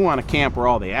 If you want to camp where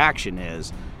all the action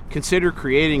is, consider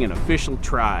creating an official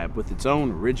tribe with its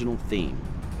own original theme.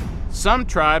 Some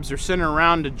tribes are centered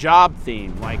around a job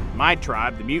theme, like my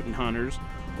tribe, the Mutant Hunters,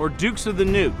 or Dukes of the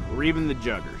Nuke, or even the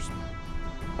Juggers.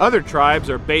 Other tribes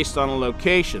are based on a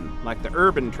location, like the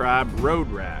urban tribe Road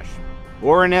Rash,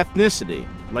 or an ethnicity,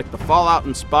 like the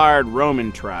Fallout-inspired Roman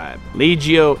tribe,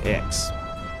 Legio X.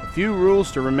 A few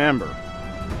rules to remember.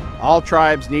 All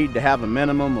tribes need to have a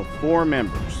minimum of 4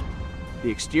 members. The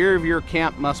exterior of your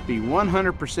camp must be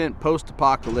 100%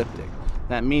 post-apocalyptic.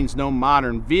 That means no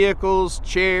modern vehicles,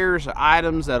 chairs, or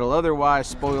items that'll otherwise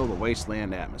spoil the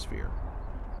Wasteland atmosphere.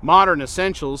 Modern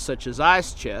essentials such as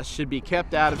ice chests should be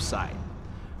kept out of sight.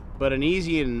 But an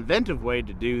easy and inventive way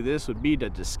to do this would be to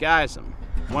disguise them.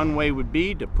 One way would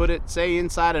be to put it, say,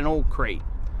 inside an old crate.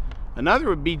 Another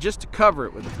would be just to cover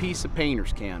it with a piece of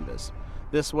painter's canvas.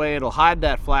 This way it'll hide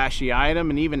that flashy item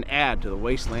and even add to the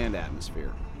Wasteland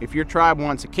atmosphere. If your tribe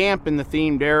wants a camp in the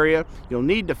themed area, you'll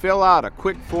need to fill out a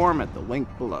quick form at the link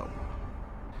below.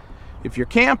 If your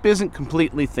camp isn't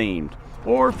completely themed,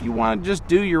 or if you want to just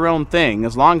do your own thing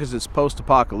as long as it's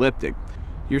post-apocalyptic,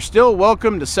 you're still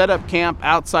welcome to set up camp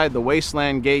outside the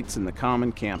Wasteland gates in the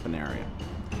common camping area.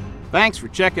 Thanks for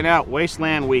checking out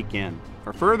Wasteland Weekend.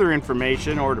 For further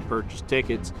information or to purchase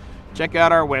tickets, check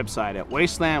out our website at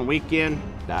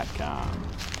wastelandweekend.com.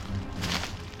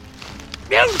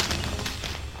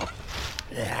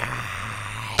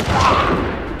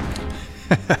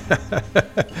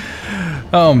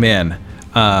 Oh man,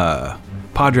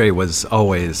 Padre was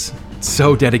always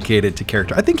so dedicated to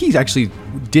character. I think he actually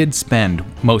did spend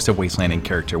most of Wasteland in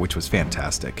character, which was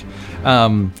fantastic.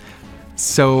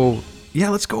 So yeah,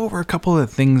 let's go over a couple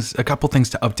things to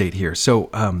update here. So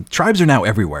tribes are now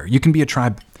everywhere. You can be a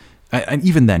tribe, and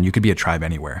even then, you could be a tribe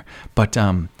anywhere. But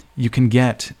you can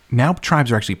get, now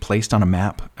tribes are actually placed on a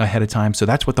map ahead of time. So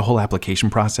that's what the whole application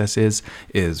process is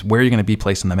where you're going to be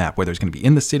placed on the map, whether it's going to be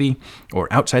in the city or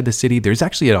outside the city. There's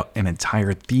actually an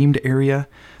entire themed area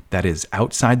that is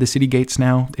outside the city gates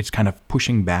now. It's kind of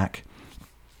pushing back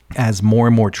as more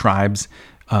and more tribes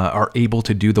are able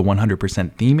to do the 100%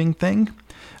 theming thing.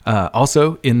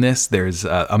 Also in this, there's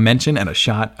a mention and a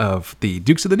shot of the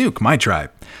Dukes of the Nuke, my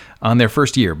tribe, on their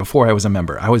first year before I was a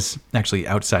member. I was actually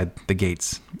outside the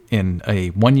gates in a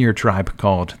 1-year tribe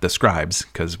called the Scribes,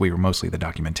 because we were mostly the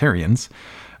documentarians.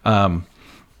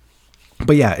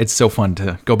 But yeah, it's so fun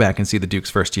to go back and see the Duke's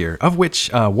first year, of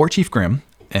which War Chief Grim,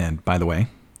 and by the way,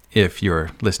 if you're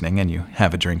listening and you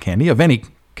have a drink handy of any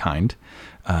kind,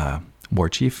 War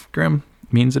Chief Grim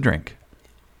means a drink.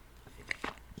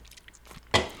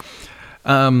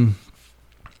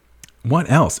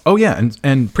 What else? Oh yeah,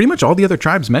 and pretty much all the other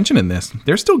tribes mentioned in this,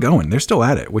 they're still going. They're still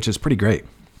at it, which is pretty great.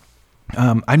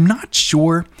 I'm not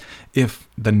sure if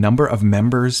the number of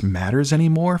members matters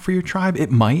anymore for your tribe. It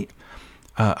might.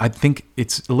 I think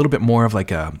it's a little bit more of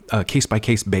like a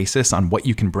case-by-case basis on what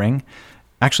you can bring.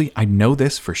 Actually, I know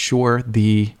this for sure.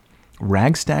 The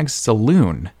Ragstag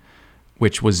Saloon,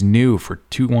 which was new for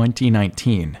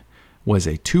 2019, was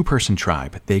a 2-person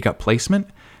tribe. They got placement.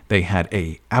 They had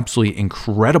a absolutely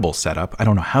incredible setup. I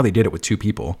don't know how they did it with 2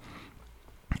 people.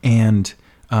 And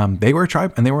they were a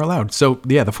tribe and they were allowed. So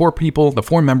yeah, the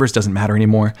 4 members doesn't matter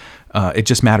anymore. It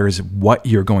just matters what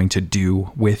you're going to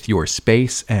do with your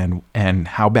space and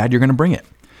how bad you're going to bring it.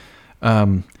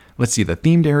 Let's see. The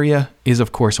themed area is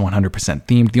of course 100%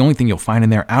 themed. The only thing you'll find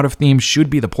in there out of theme should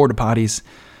be the porta potties.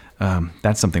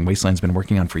 That's something Wasteland's been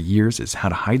working on for years, is how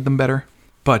to hide them better.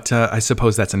 But I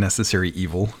suppose that's a necessary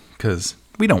evil, because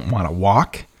we don't want to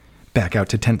walk back out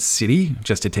to Tent City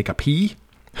just to take a pee.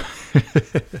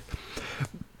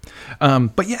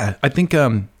 But yeah, I think,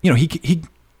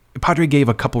 Padre gave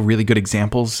a couple really good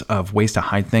examples of ways to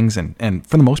hide things. And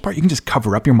for the most part, you can just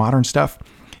cover up your modern stuff.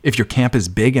 If your camp is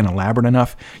big and elaborate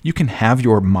enough, you can have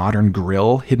your modern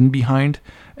grill hidden behind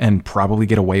and probably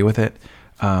get away with it.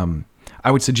 I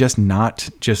would suggest not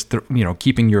just,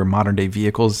 keeping your modern day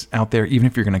vehicles out there, even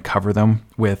if you're going to cover them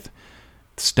with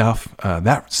stuff.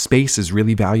 That space is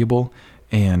really valuable.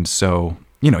 And so,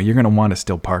 you're going to want to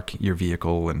still park your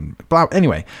vehicle and blah.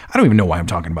 Anyway, I don't even know why I'm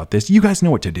talking about this. You guys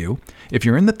know what to do. If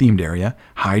you're in the themed area,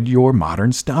 hide your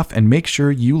modern stuff and make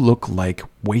sure you look like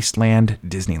Wasteland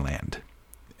Disneyland.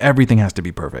 Everything has to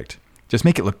be perfect. Just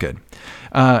make it look good.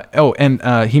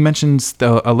 He mentions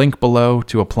a link below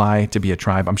to apply to be a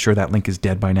tribe. I'm sure that link is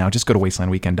dead by now. Just go to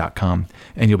wastelandweekend.com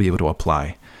and you'll be able to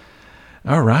apply.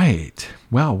 All right.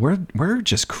 Well, we're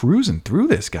just cruising through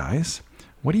this, guys.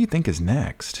 What do you think is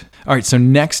next? All right, so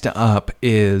next up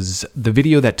is the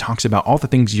video that talks about all the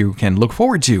things you can look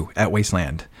forward to at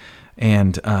Wasteland.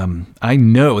 And I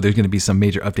know there's going to be some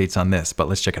major updates on this, but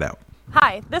let's check it out.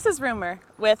 Hi, this is Rumor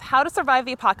with How to Survive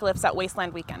the Apocalypse at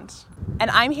Wasteland Weekend. And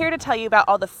I'm here to tell you about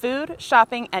all the food,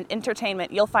 shopping, and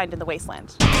entertainment you'll find in the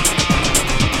Wasteland.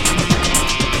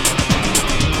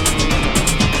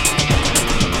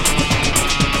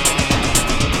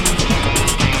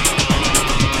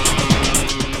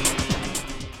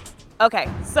 Okay,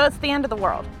 so it's the end of the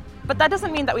world. But that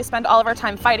doesn't mean that we spend all of our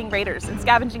time fighting raiders and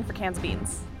scavenging for cans of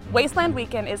beans. Wasteland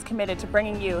Weekend is committed to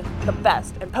bringing you the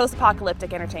best in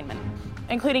post-apocalyptic entertainment,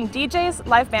 including DJs,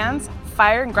 live bands,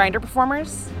 fire and grinder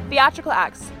performers, theatrical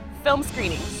acts, film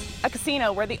screenings, a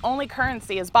casino where the only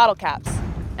currency is bottle caps,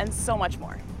 and so much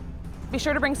more. Be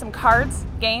sure to bring some cards,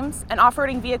 games, and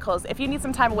off-roading vehicles if you need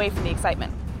some time away from the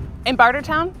excitement. In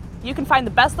Bartertown, you can find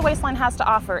the best the Wasteland has to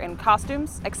offer in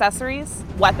costumes, accessories,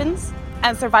 weapons,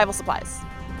 and survival supplies.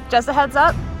 Just a heads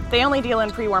up, they only deal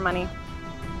in pre-war money.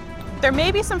 There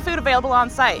may be some food available on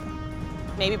site.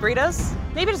 Maybe burritos,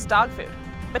 maybe just dog food.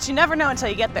 But you never know until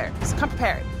you get there, so come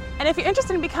prepared. And if you're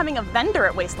interested in becoming a vendor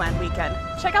at Wasteland Weekend,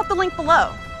 check out the link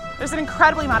below. There's an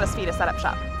incredibly modest fee to set up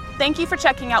shop. Thank you for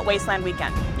checking out Wasteland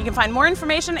Weekend. You can find more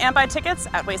information and buy tickets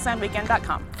at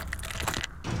wastelandweekend.com.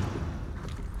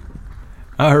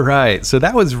 All right, so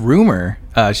that was Rumor.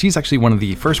 She's actually one of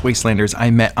the first Wastelanders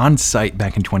I met on site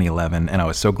back in 2011, and I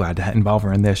was so glad to involve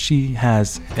her in this. She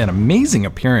has an amazing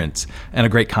appearance and a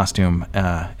great costume,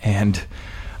 and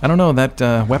I don't know, that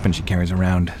weapon she carries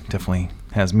around definitely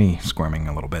has me squirming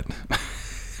a little bit.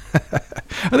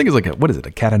 I think it's like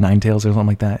a cat of nine tails or something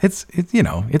like that. It's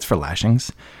it's for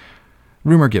lashings.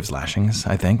 Rumor gives lashings,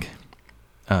 I think,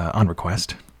 on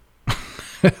request.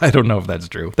 I don't know if that's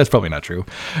true. That's probably not true.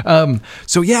 Back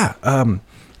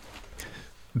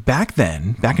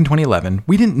then, back in 2011,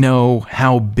 we didn't know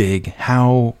how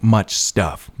much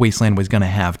stuff Wasteland was going to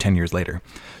have 10 years later.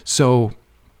 So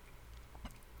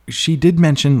she did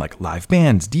mention like live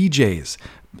bands, DJs,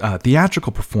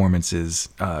 theatrical performances,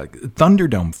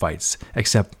 Thunderdome fights,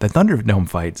 except the Thunderdome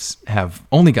fights have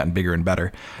only gotten bigger and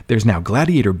better. There's now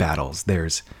gladiator battles.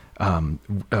 There's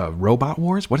robot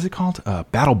wars. What is it called?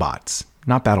 BattleBots.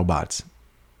 Not BattleBots.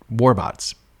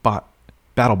 Warbots.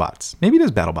 BattleBots. Maybe it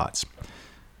is BattleBots.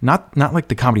 Not like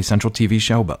the Comedy Central TV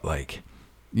show, but like,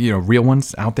 real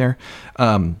ones out there.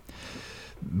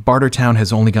 Bartertown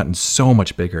has only gotten so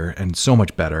much bigger and so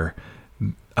much better.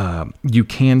 You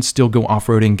can still go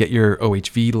off-roading, get your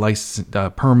OHV license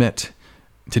permit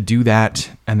to do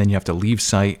that, and then you have to leave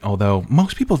site. Although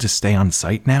most people just stay on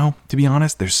site now, to be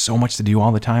honest. There's so much to do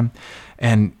all the time.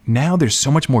 And now there's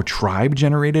so much more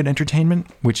tribe-generated entertainment,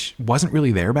 which wasn't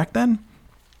really there back then.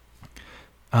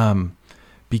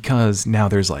 Because now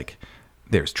there's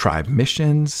tribe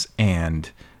missions,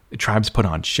 and tribes put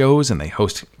on shows, and they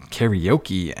host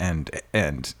karaoke and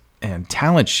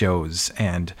talent shows,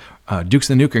 and Dukes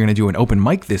of the Nuke are going to do an open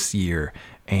mic this year,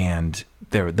 and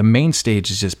the main stage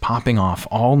is just popping off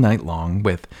all night long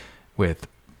with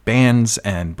bands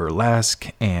and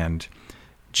burlesque and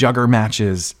jugger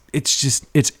matches.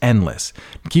 It's endless.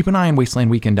 Keep an eye on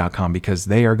wastelandweekend.com because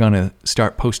they are going to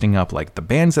start posting up like the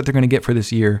bands that they're going to get for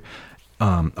this year,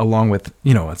 along with,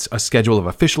 a schedule of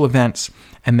official events.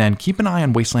 And then keep an eye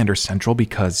on Wastelander Central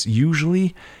because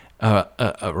usually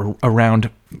around,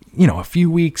 a few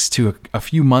weeks to a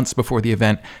few months before the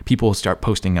event, people will start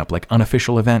posting up like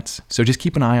unofficial events. So just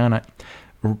keep an eye on it.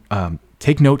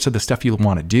 Take notes of the stuff you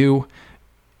want to do,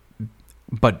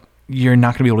 but you're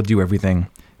not going to be able to do everything.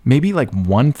 Maybe like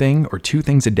one thing or two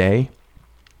things a day.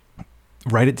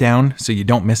 Write it down so you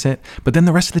don't miss it. But then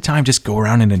the rest of the time, just go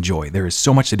around and enjoy. There is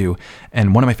so much to do.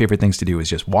 And one of my favorite things to do is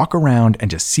just walk around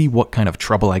and just see what kind of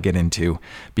trouble I get into,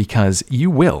 because you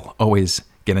will always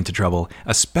get into trouble,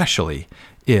 especially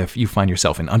if you find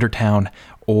yourself in Undertown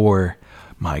or,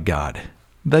 my God,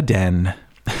 the Den.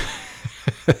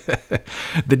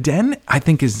 The Den, I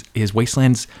think, is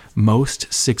Wasteland's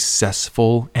most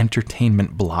successful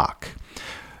entertainment block.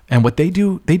 And what they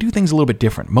do things a little bit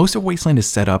different. Most of Wasteland is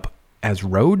set up as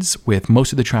roads with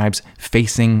most of the tribes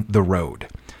facing the road.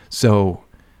 So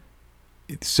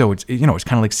it's kind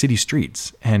of like city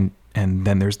streets, and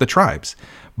then there's the tribes.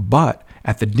 But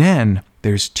at the Den,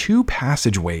 there's two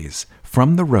passageways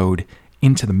from the road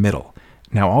into the middle.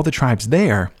 Now all the tribes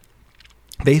there,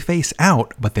 they face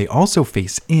out, but they also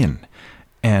face in.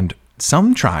 And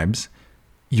some tribes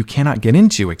you cannot get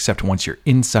into except once you're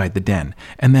inside the Den.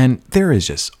 And then there is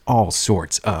just all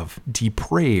sorts of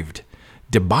depraved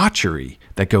debauchery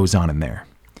that goes on in there.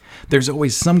 There's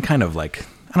always some kind of like,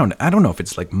 I don't know if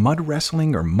it's like mud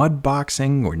wrestling or mud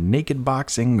boxing or naked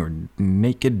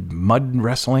mud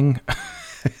wrestling.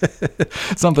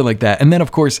 Something like that. And then,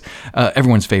 of course,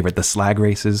 everyone's favorite, the slag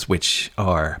races, which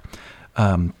are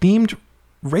themed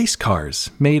race cars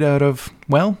made out of,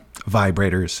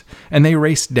 vibrators. And they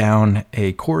race down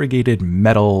a corrugated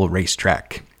metal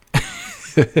racetrack.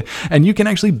 And you can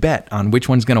actually bet on which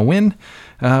one's going to win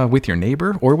with your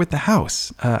neighbor or with the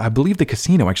house. I believe the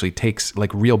casino actually takes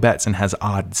like real bets and has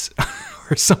odds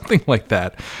or something like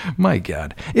that. My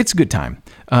God, it's a good time.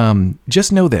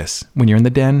 Just know this: when you're in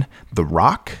the Den, the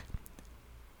Rock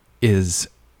is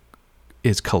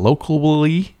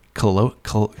colloquially,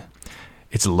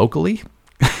 it's locally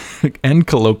and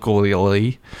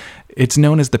colloquially, it's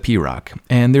known as the P-Rock.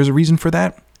 And there's a reason for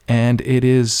that. And it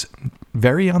is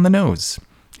very on the nose.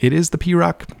 It is the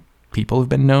P-Rock. People have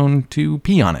been known to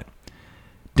pee on it.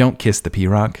 Don't kiss the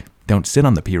P-Rock. Don't sit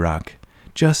on the P-Rock.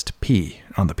 Just pee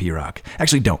on the P-Rock.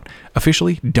 Actually, don't.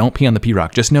 Officially, don't pee on the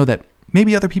P-Rock. Just know that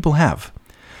maybe other people have.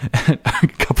 I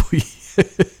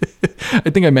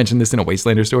think I mentioned this in a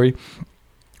Wastelander story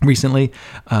recently.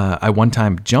 I one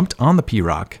time jumped on the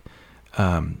P-Rock.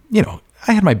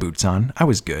 I had my boots on. I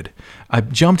was good. I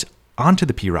jumped onto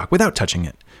the P-Rock without touching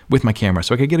it with my camera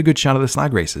so I could get a good shot of the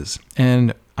slag races.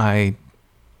 And I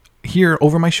hear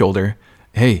over my shoulder,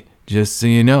 "Hey, just so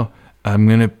you know, I'm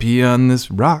going to pee on this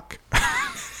rock."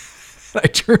 I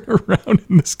turn around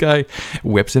and this guy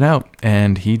whips it out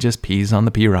and he just pees on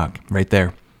the pee rock right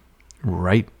there,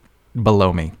 right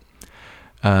below me.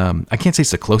 I can't say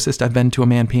it's the closest I've been to a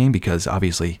man peeing because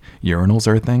obviously urinals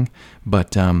are a thing,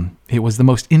 but it was the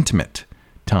most intimate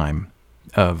time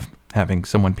of having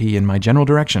someone pee in my general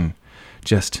direction,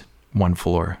 just one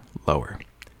floor lower.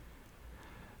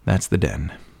 That's the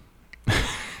den.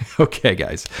 Okay,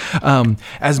 guys.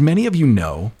 As many of you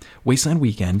know, Wasteland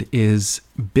Weekend is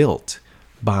built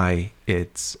by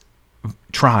its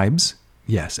tribes.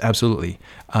 Yes, absolutely.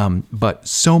 But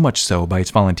so much so by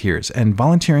its volunteers. And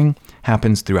volunteering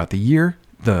happens throughout the year.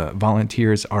 The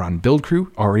volunteers are on build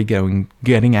crew, already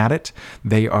getting at it.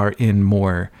 They are in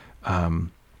more, how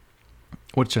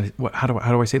do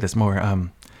I say this? More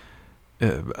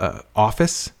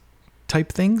office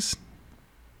type things.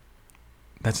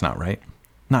 That's not right.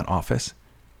 Not office.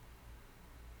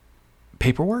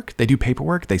 Paperwork. They do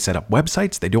paperwork. They set up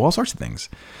websites. They do all sorts of things.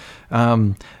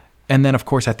 And then, of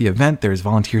course, at the event, there's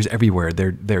volunteers everywhere.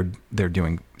 They're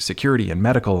doing security and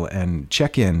medical and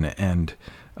check-in, and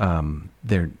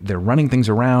they're running things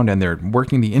around, and they're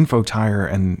working the info tire,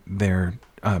 and they're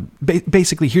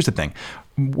basically. Here's the thing: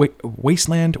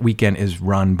 Wasteland Weekend is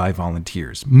run by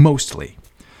volunteers mostly.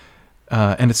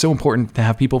 And it's so important to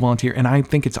have people volunteer. And I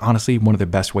think it's honestly one of the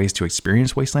best ways to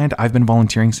experience Wasteland. I've been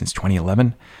volunteering since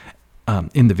 2011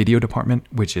 in the video department,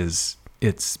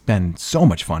 it's been so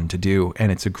much fun to do.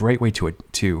 And it's a great way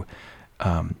to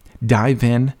dive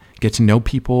in, get to know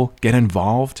people, get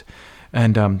involved.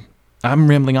 And I'm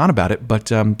rambling on about it, but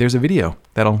there's a video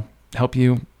that'll help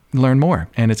you learn more.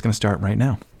 And it's going to start right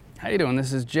now. How you doing?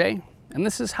 This is Jay, and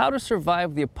this is how to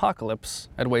survive the apocalypse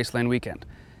at Wasteland Weekend.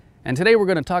 And today we're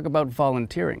going to talk about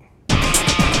volunteering.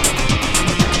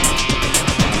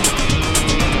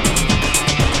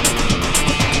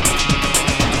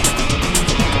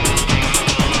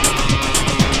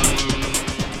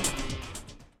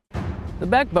 The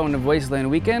backbone of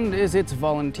Wasteland Weekend is its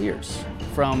volunteers,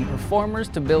 from performers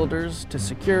to builders to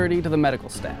security to the medical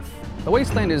staff. The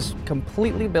Wasteland is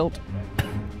completely built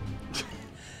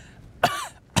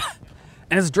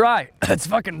and it's dry. It's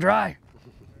fucking dry.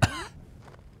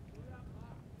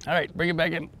 All right, bring it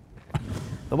back in.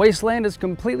 The Wasteland is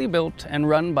completely built and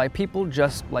run by people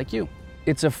just like you.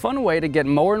 It's a fun way to get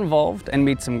more involved and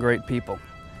meet some great people.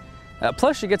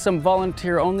 Plus, you get some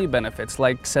volunteer-only benefits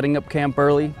like setting up camp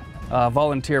early, a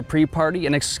volunteer pre-party,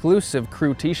 an exclusive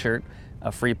crew t-shirt,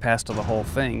 a free pass to the whole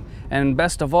thing, and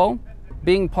best of all,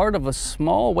 being part of a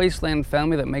small Wasteland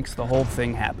family that makes the whole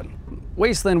thing happen.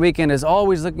 Wasteland Weekend is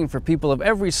always looking for people of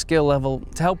every skill level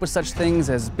to help with such things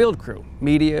as build crew,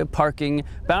 media, parking,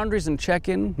 boundaries and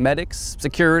check-in, medics,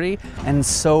 security, and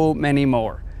so many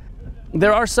more.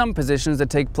 There are some positions that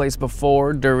take place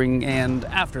before, during, and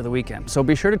after the weekend, so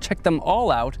be sure to check them all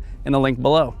out in the link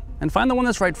below and find the one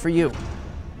that's right for you.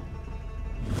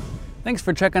 Thanks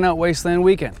for checking out Wasteland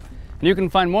Weekend, and you can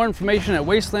find more information at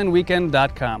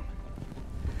wastelandweekend.com.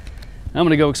 I'm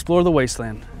gonna go explore the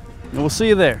Wasteland, and we'll see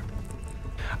you there.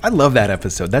 I love that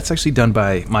episode. That's actually done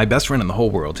by my best friend in the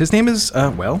whole world. His name is,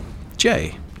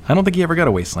 Jay. I don't think he ever got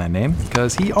a Wasteland name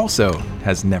because he also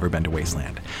has never been to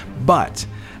Wasteland. But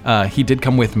he did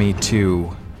come with me to,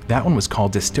 that one was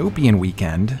called Dystopian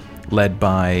Weekend, led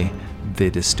by the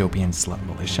Dystopian Slut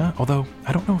Militia. Although,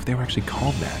 I don't know if they were actually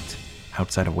called that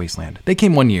outside of Wasteland. They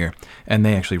came one year and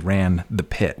they actually ran the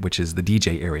pit, which is the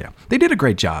DJ area. They did a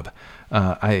great job.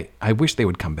 I wish they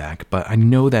would come back, but I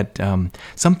know that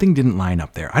something didn't line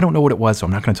up there. I don't know what it was, so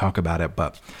I'm not going to talk about it.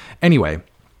 But anyway,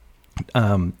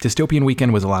 Dystopian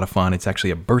Weekend was a lot of fun. It's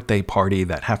actually a birthday party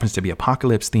that happens to be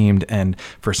apocalypse themed. And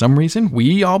for some reason,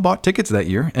 we all bought tickets that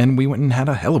year and we went and had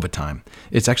a hell of a time.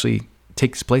 It's actually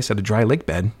takes place at a dry lake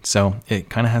bed, so it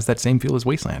kind of has that same feel as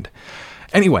Wasteland.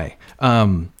 Anyway,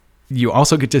 you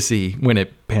also get to see, when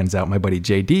it pans out, my buddy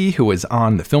JD, who was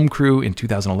on the film crew in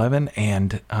 2011,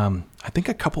 and I think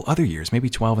a couple other years, maybe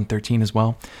 12 and 13 as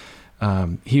well.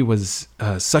 He was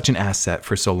such an asset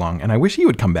for so long, and I wish he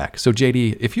would come back. So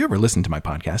JD, if you ever listen to my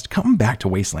podcast, come back to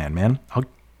Wasteland, man. I'll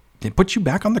put you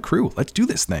back on the crew. Let's do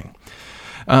this thing.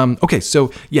 Okay,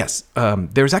 so yes,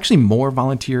 there's actually more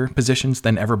volunteer positions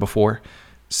than ever before.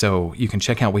 So you can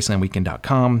check out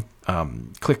wastelandweekend.com,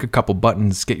 click a couple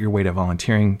buttons, get your way to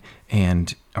volunteering.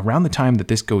 And around the time that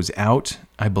this goes out,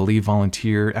 I believe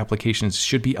volunteer applications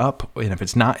should be up. And if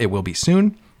it's not, it will be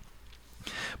soon.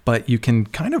 But you can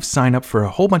kind of sign up for a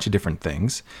whole bunch of different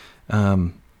things.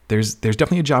 There's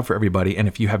definitely a job for everybody. And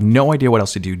if you have no idea what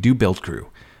else to do, do build crew,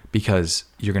 because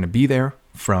you're going to be there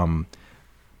from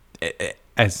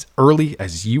as early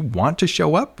as you want to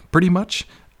show up, pretty much.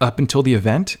 up until the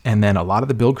event, and then a lot of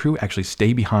the build crew actually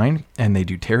stay behind and they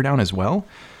do teardown as well.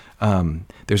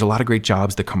 There's a lot of great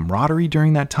jobs. The camaraderie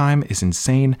during that time is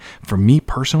insane. For me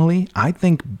personally, I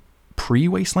think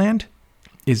pre-Wasteland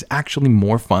is actually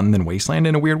more fun than Wasteland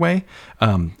in a weird way,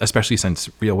 especially since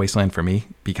real Wasteland for me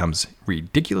becomes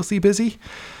ridiculously busy.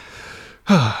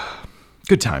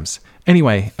 Good times.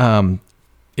 Anyway,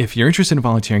 if you're interested in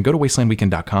volunteering, go to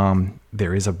wastelandweekend.com.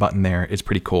 There is a button there. It's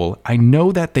pretty cool. I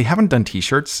know that they haven't done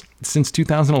t-shirts since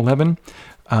 2011,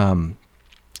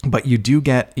 but you do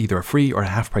get either a free or a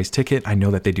half price ticket. I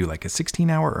know that they do like a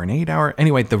 16-hour or an 8-hour.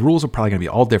 Anyway, the rules are probably going to be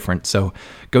all different, so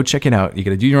go check it out. You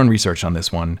got to do your own research on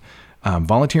this one.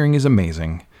 Volunteering is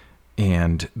amazing,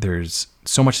 and there's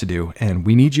so much to do, and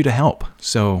we need you to help.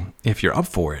 So if you're up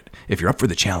for it, if you're up for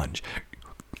the challenge,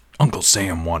 Uncle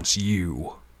Sam wants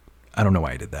you. I don't know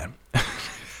why I did that.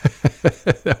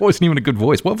 That wasn't even a good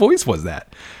voice. What voice was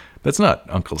that? That's not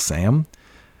Uncle Sam.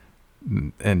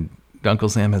 And Uncle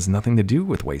Sam has nothing to do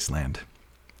with Wasteland.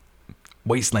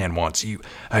 Wasteland wants you.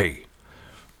 Hey,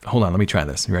 hold on. Let me try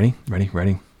this. Ready?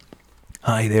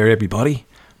 Hi there, everybody.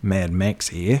 Mad Max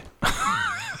here.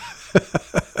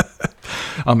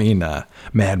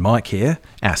 Mad Mike here,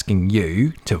 asking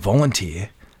you to volunteer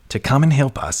to come and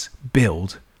help us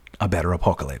build a better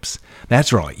apocalypse.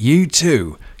 That's right, you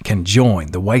too can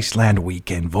join the Wasteland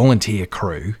Weekend volunteer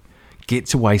crew, get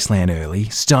to Wasteland early,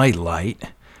 stay late,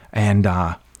 and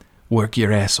work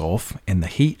your ass off in the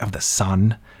heat of the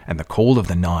sun and the cold of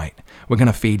the night. We're going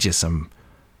to feed you some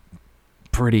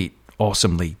pretty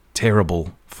awesomely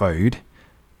terrible food,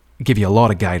 give you a lot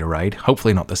of Gatorade,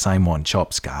 hopefully not the same one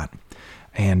Chop's got.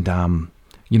 And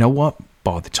you know what?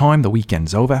 By the time the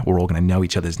weekend's over, we're all going to know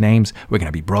each other's names. We're going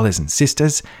to be brothers and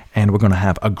sisters, and we're going to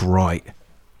have a great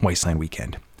Wasteland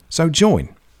weekend. So join.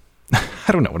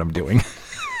 I don't know what I'm doing.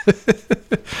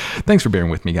 Thanks for bearing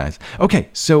with me, guys. Okay,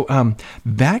 so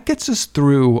that gets us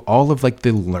through all of like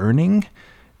the learning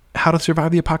how to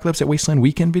survive the apocalypse at Wasteland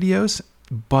weekend videos,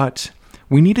 but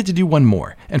we needed to do one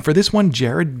more. And for this one,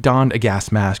 Jared donned a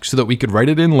gas mask so that we could write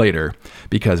it in later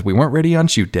because we weren't ready on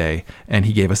shoot day, and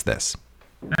he gave us this.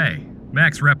 Hey,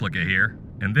 Max Replica here,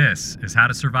 and this is How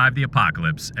to Survive the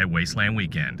Apocalypse at Wasteland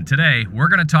Weekend. And today, we're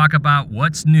going to talk about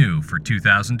what's new for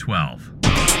 2012.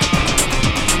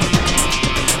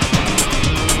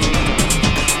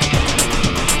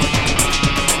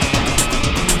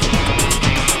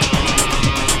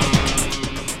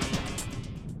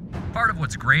 Part of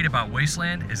what's great about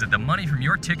Wasteland is that the money from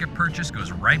your ticket purchase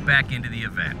goes right back into the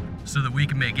event, so that we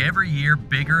can make every year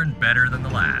bigger and better than the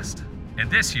last. And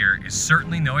this year is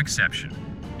certainly no exception.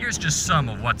 Here's just some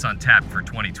of what's on tap for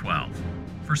 2012.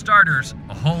 For starters,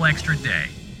 a whole extra day.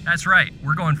 That's right,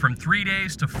 we're going from 3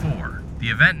 days to 4. The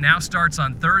event now starts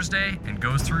on Thursday and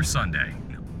goes through Sunday.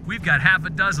 We've got half a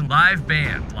dozen live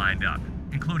bands lined up,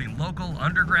 including local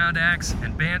underground acts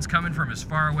and bands coming from as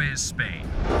far away as Spain.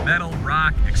 Metal,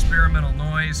 rock, experimental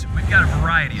noise, we've got a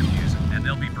variety of music, and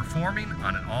they'll be performing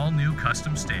on an all-new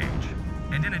custom stage.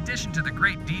 And in addition to the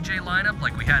great DJ lineup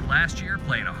like we had last year,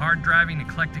 playing a hard-driving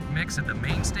eclectic mix at the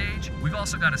main stage, we've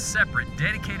also got a separate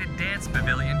dedicated dance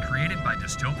pavilion created by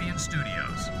Dystopian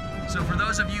Studios. So for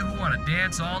those of you who want to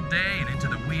dance all day and into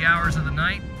the wee hours of the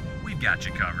night, we've got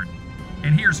you covered.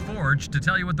 And here's Forge to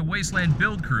tell you what the Wasteland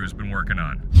build crew's been working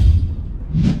on.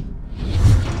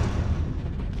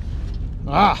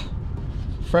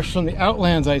 Fresh from the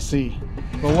Outlands, I see.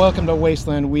 Well, welcome to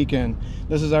Wasteland Weekend.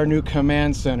 This is our new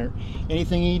command center.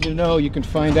 Anything you need to know, you can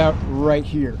find out right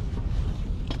here.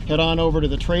 Head on over to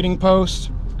the trading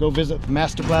post, go visit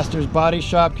Master Blaster's body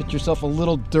shop, get yourself a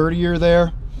little dirtier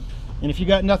there. And if you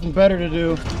got nothing better to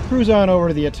do, cruise on over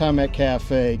to the Atomic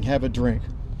Cafe and have a drink.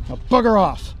 Now bugger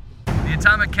off. The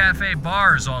Atomic Cafe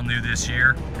bar is all new this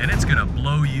year, and it's gonna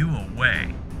blow you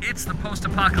away. It's the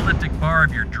post-apocalyptic bar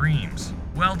of your dreams.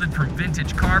 Welded from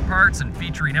vintage car parts and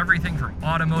featuring everything from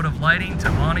automotive lighting to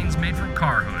awnings made from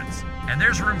car hoods. And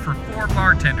there's room for 4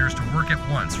 bartenders to work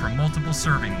at once from multiple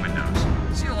serving windows.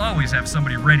 So you'll always have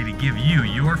somebody ready to give you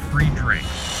your free drink.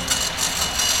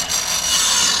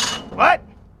 What?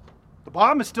 The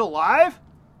bomb is still alive?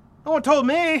 No one told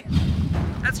me.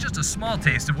 That's just a small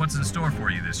taste of what's in store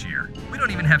for you this year. We don't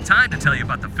even have time to tell you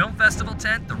about the film festival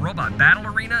tent, the robot battle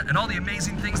arena, and all the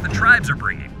amazing things the tribes are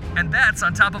bringing. And that's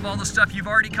on top of all the stuff you've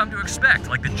already come to expect,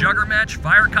 like the Jugger match,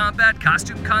 fire combat,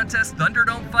 costume contests,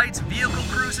 Thunderdome fights, vehicle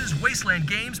cruises, wasteland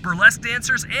games, burlesque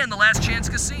dancers, and the Last Chance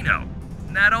Casino.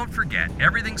 Now don't forget,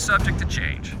 everything's subject to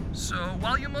change. So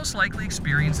while you most likely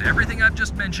experience everything I've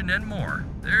just mentioned and more,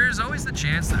 there's always the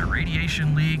chance that a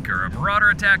radiation leak or a marauder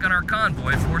attack on our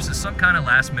convoy forces some kind of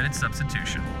last-minute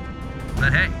substitution.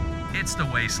 But hey, it's the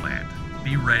Wasteland.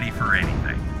 be ready for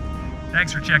anything.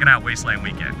 Thanks for checking out Wasteland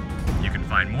Weekend. You can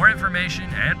find more information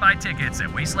and buy tickets at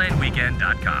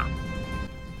wastelandweekend.com.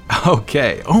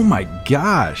 Okay. Oh my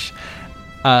gosh.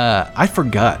 I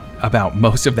forgot about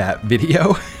most of that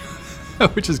video,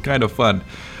 which is kind of fun.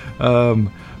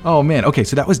 Oh man. Okay,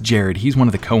 so that was Jared. He's one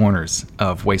of the co-owners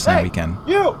of Wasteland Weekend.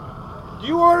 You! Do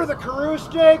you order the Carew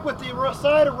steak with the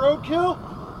side of roadkill?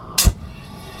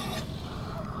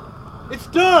 It's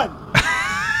done!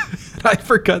 I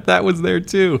forgot that was there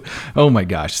too. Oh my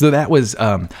gosh. So that was,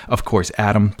 of course,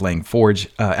 Adam playing Forge.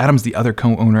 Adam's the other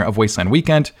co-owner of Wasteland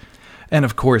Weekend. And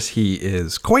of course, he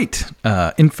is quite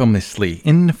infamously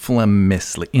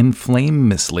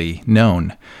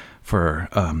known for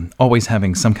always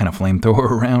having some kind of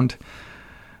flamethrower around.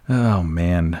 Oh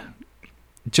man.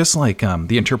 Just like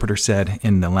the interpreter said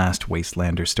in the last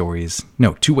Wastelander Stories,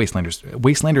 no, 2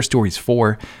 Wastelander Stories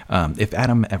 4, if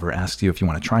Adam ever asks you if you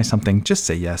want to try something, just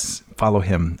say yes, follow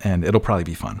him, and it'll probably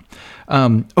be fun.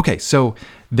 Okay, so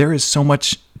there is so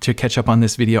much to catch up on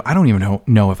this video. I don't even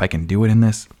know if I can do it in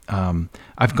this.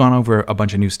 I've gone over a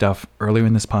bunch of new stuff earlier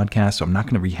in this podcast, so I'm not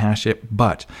going to rehash it,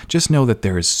 but just know that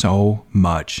there is so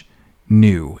much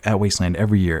new at Wasteland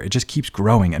every year. It just keeps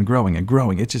growing and growing and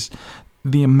growing. It's just...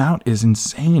 the amount is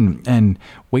insane, and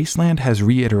Wasteland has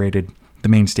reiterated the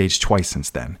main stage twice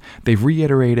since then. They've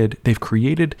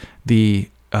created the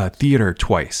theater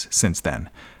twice since then.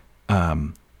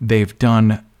 They've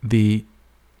done the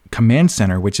command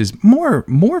center, which is more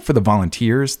for the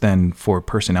volunteers than for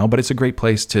personnel, but it's a great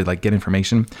place to like get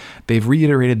information. They've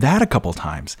reiterated that a couple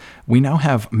times. We now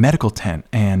have medical tent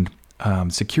and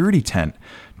security tent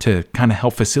to kind of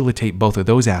help facilitate both of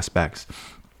those aspects.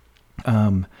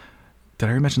 Did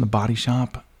I already mention the body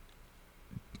shop?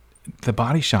 The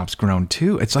body shop's grown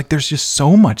too. It's like there's just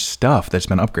so much stuff that's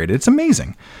been upgraded. It's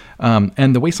amazing.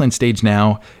 And the Wasteland stage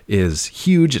now is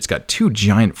huge. It's got 2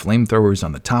 giant flamethrowers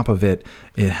on the top of it.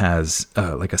 It has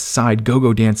like a side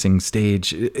go-go dancing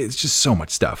stage. It's just so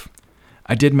much stuff.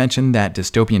 I did mention that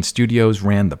Dystopian Studios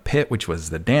ran the pit, which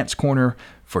was the dance corner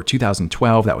for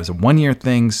 2012. That was a 1-year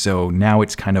thing. So now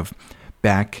it's kind of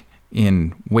back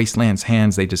in Wasteland's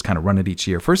hands. They just kind of run it each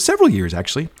year for several years,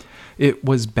 actually. It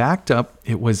was backed up.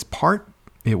 It was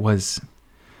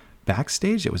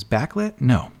backstage. It was backlit.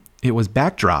 No, it was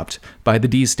backdropped by the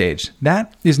D stage.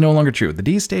 That is no longer true. The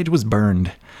D stage was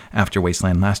burned after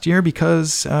Wasteland last year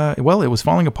because, it was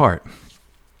falling apart.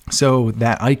 So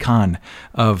that icon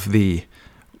of the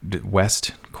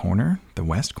west corner, the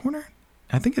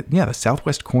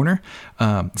southwest corner,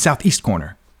 southeast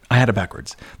corner. I had it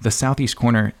backwards. The southeast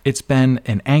corner, it's been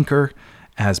an anchor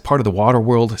as part of the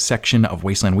Waterworld section of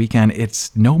Wasteland Weekend.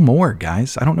 It's no more,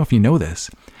 guys. I don't know if you know this.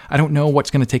 I don't know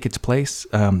what's going to take its place.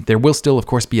 There will still, of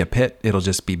course, be a pit. It'll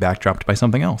just be backdropped by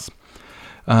something else.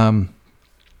 And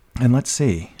let's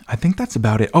see. I think that's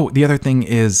about it. Oh, the other thing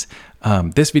is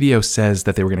this video says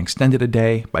that they were going to extend it a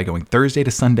day by going Thursday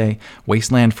to Sunday.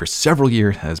 Wasteland for several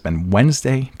years has been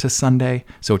Wednesday to Sunday,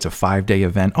 so it's a 5-day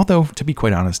event. Although, to be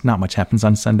quite honest, not much happens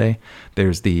on Sunday.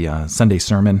 There's the Sunday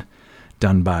sermon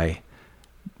done by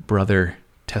Brother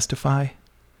Testify,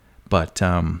 but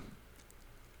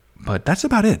that's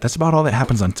about it. That's about all that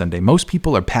happens on Sunday. Most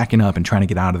people are packing up and trying to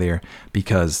get out of there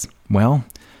because, well,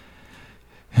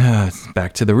 it's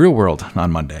back to the real world on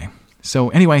Monday. So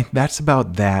anyway, that's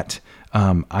about that.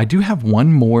 I do have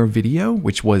one more video,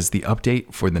 which was the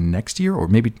update for the next year, or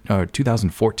maybe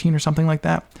 2014 or something like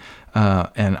that.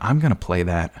 And I'm going to play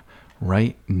that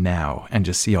right now and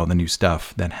just see all the new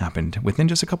stuff that happened within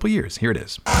just a couple years. Here it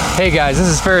is. Hey guys, this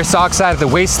is Ferris Oxide at the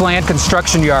Wasteland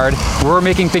Construction Yard, where we're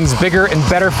making things bigger and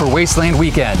better for Wasteland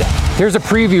Weekend. Here's a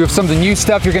preview of some of the new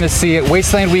stuff you're going to see at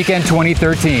Wasteland Weekend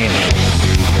 2013.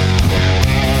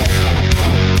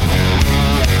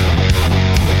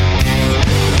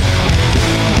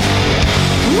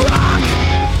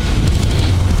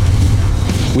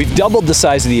 We've doubled the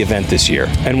size of the event this year,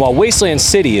 and while Wasteland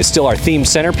City is still our themed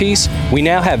centerpiece, we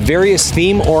now have various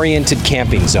theme-oriented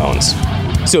camping zones.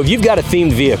 So if you've got a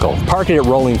themed vehicle, park it at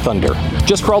Rolling Thunder.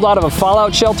 Just crawled out of a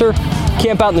fallout shelter?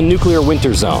 Camp out in the nuclear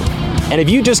winter zone. And if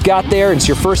you just got there and it's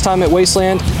your first time at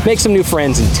Wasteland, make some new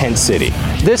friends in Tent City.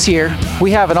 This year,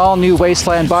 we have an all-new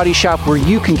Wasteland body shop where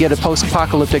you can get a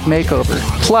post-apocalyptic makeover.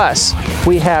 Plus,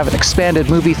 we have an expanded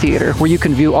movie theater where you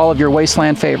can view all of your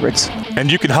Wasteland favorites. And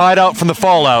you can hide out from the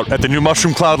fallout at the new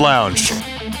Mushroom Cloud Lounge.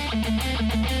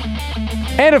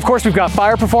 And of course, we've got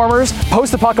fire performers,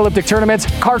 post-apocalyptic tournaments,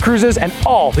 car cruises, and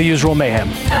all the usual mayhem.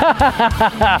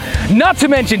 Not to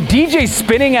mention DJ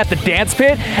spinning at the dance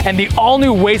pit and the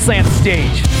all-new Wasteland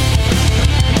stage.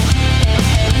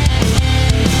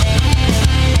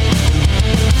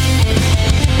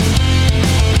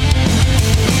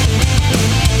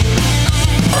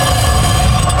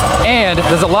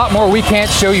 there's a lot more we can't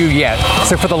show you yet.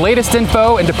 So for the latest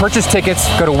info and to purchase tickets,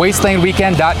 go to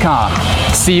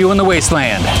wastelandweekend.com. See you in the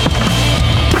Wasteland.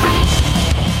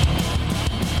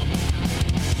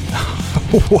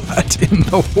 What in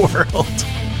the world?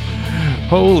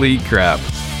 Holy crap.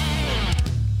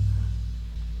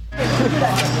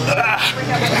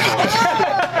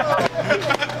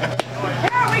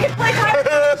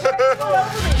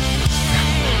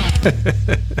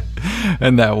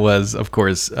 And that was, of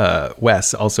course,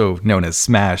 Wes, also known as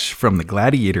Smash from the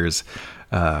Gladiators,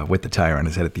 with the tire on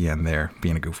his head at the end there,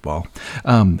 being a goofball.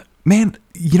 Man,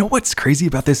 you know what's crazy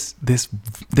about this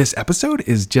episode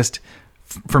is just,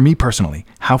 for me personally,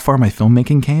 how far my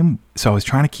filmmaking came. So I was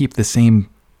trying to keep the same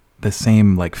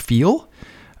like feel.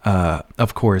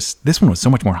 Of course, this one was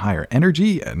so much more higher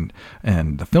energy, and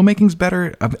the filmmaking's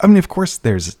better. I mean, of course,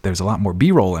 there's a lot more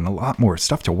B-roll and a lot more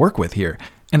stuff to work with here.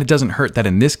 And it doesn't hurt that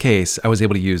in this case, I was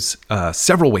able to use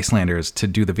several Wastelanders to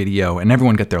do the video, and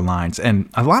everyone got their lines. And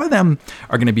a lot of them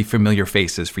are going to be familiar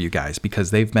faces for you guys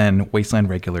because they've been Wasteland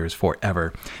regulars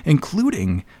forever,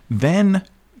 including then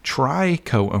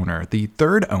co-owner, the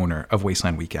third owner of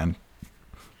Wasteland Weekend,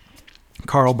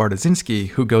 Carl Bartzinski,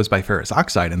 who goes by Ferrous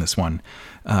Oxide in this one.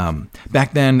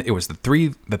 Back then, it was the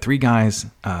three guys,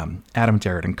 Adam,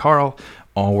 Jared, and Carl,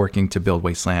 all working to build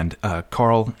Wasteland.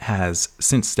 Carl has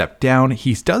since stepped down.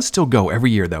 He does still go every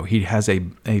year, though. He has a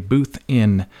booth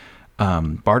in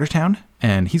Bartertown,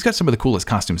 and he's got some of the coolest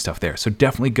costume stuff there. So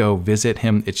definitely go visit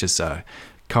him. It's just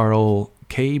Carl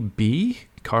KB,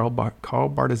 Carl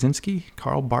Bartzinski,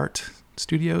 Carl Bart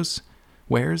Studios,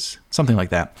 Wares, something like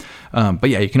that. But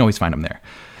yeah, you can always find him there.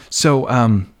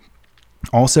 So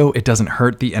also, it doesn't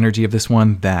hurt the energy of this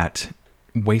one that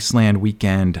Wasteland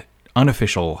Weekend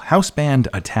unofficial house band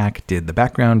Attack did the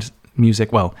background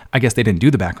music. Well, I guess they didn't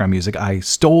do the background music. I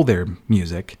stole their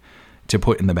music to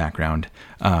put in the background,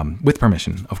 with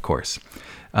permission, of course.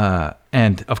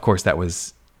 And of course, that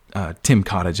was Tim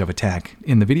Cottage of Attack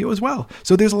in the video as well.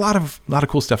 So there's a lot of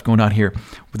cool stuff going on here.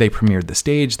 They premiered the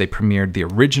stage. They premiered the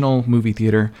original movie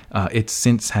theater. It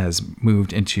since has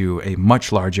moved into a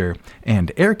much larger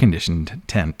and air-conditioned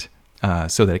tent,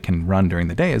 so that it can run during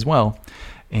the day as well.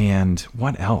 And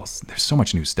what else? There's so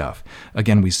much new stuff.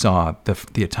 Again, we saw the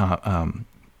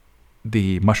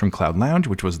Mushroom Cloud Lounge,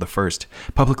 which was the first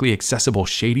publicly accessible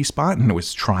shady spot, and it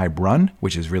was tribe run,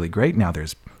 which is really great. Now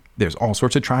there's all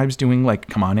sorts of tribes doing like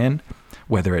come on in,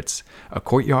 whether it's a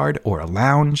courtyard or a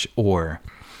lounge or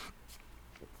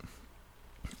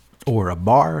a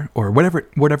bar or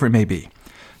whatever it may be.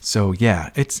 So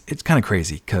yeah, it's kind of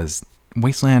crazy because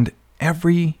Wasteland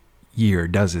every year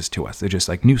does this to us. They're just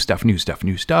like new stuff,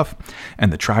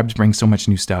 and the tribes bring so much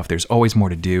new stuff. There's always more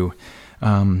to do.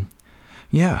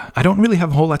 Yeah, I don't really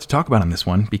have a whole lot to talk about on this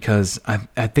one because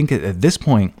I think at this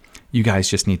point you guys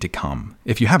just need to come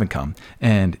if you haven't come,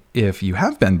 and if you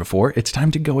have been before, it's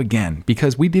time to go again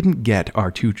because we didn't get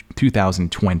our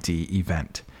 2020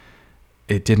 event.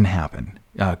 It didn't happen.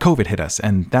 COVID hit us,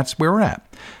 and that's where we're at.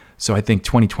 So I think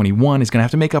 2021 is going to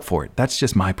have to make up for it. That's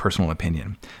just my personal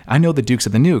opinion. I know the Dukes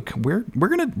of the Nuke.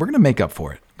 We're gonna make up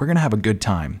for it. We're gonna have a good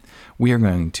time. We are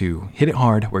going to hit it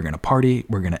hard. We're gonna party.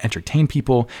 We're gonna entertain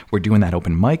people. We're doing that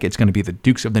open mic. It's gonna be the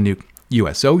Dukes of the Nuke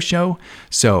USO show.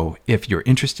 So if you're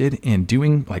interested in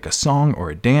doing like a song or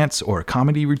a dance or a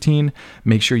comedy routine,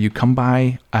 make sure you come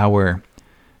by our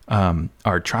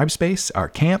tribe space, our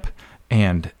camp,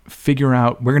 and figure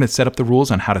out. We're gonna set up the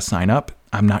rules on how to sign up.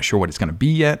 I'm not sure what it's gonna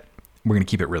be yet. We're going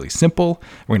to keep it really simple.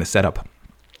 We're going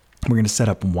to set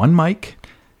up one mic,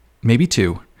 maybe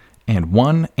two, and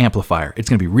one amplifier. It's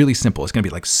going to be really simple. It's going to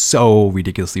be like so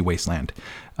ridiculously Wasteland.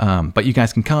 But you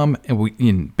guys can come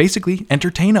and basically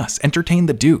entertain us, entertain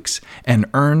the Dukes, and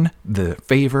earn the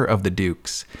favor of the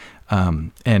Dukes.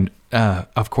 And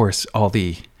of course, all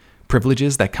the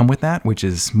privileges that come with that, which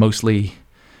is mostly,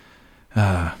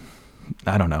 I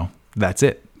don't know. That's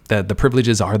it. The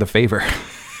privileges are the favor.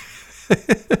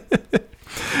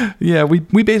 Yeah,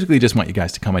 we basically just want you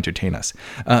guys to come entertain us.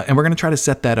 And we're going to try to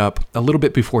set that up a little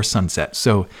bit before sunset.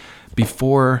 So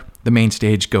before the main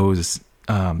stage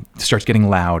starts getting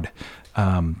loud,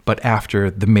 but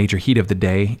after the major heat of the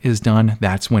day is done,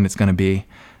 that's when it's going to be.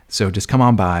 So just come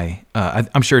on by.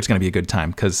 I'm sure it's going to be a good time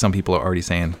because some people are already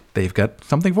saying they've got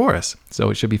something for us.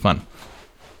 So it should be fun.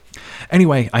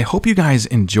 Anyway, I hope you guys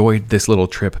enjoyed this little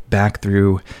trip back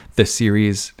through the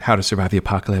series, How to Survive the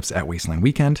Apocalypse at Wasteland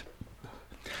Weekend.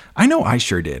 I know I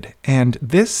sure did. And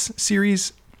this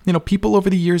series, people over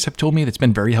the years have told me that it's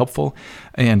been very helpful.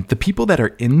 And the people that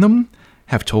are in them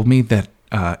have told me that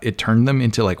it turned them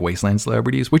into like Wasteland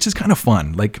celebrities, which is kind of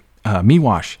fun. Like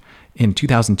Miwash, in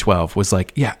 2012 was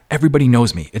like, yeah, everybody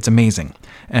knows me. It's amazing.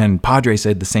 And Padre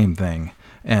said the same thing.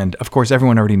 And of course,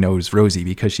 everyone already knows Rosie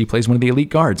because she plays one of the elite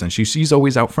guards and she's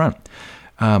always out front.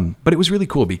 But it was really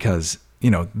cool because,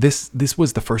 this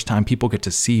was the first time people get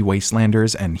to see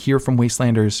Wastelanders and hear from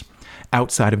Wastelanders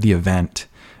outside of the event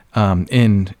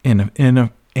in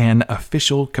an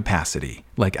official capacity,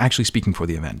 like actually speaking for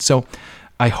the event. So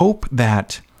I hope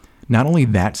that not only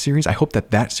that series, I hope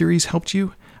that series helped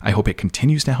you. I hope it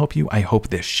continues to help you. I hope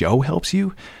this show helps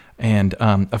you. And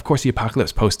of course, the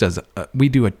Apocalypse Post does. We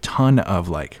do a ton of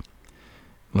like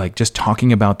just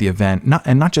talking about the event,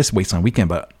 not just Wasteland Weekend,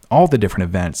 but all the different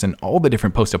events and all the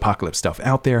different post-apocalypse stuff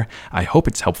out there. I hope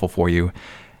it's helpful for you,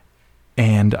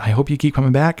 and I hope you keep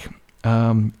coming back.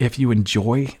 If you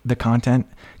enjoy the content,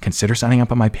 consider signing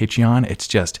up on my Patreon. It's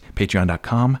just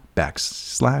patreon.com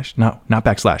 / no, not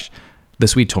backslash. The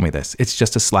Swede told me this. It's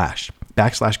just a slash.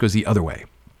 Backslash goes the other way.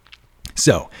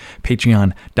 So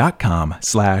patreon.com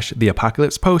 / the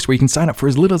Apocalypse Post, where you can sign up for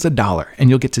as little as $1 and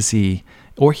you'll get to see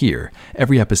or hear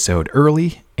every episode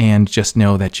early, and just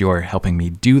know that you're helping me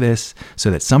do this so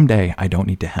that someday I don't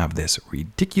need to have this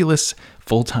ridiculous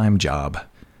full-time job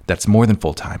that's more than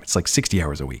full-time. It's like 60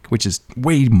 hours a week, which is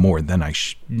way more than I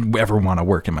ever want to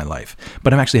work in my life.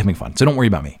 But I'm actually having fun, so don't worry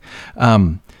about me.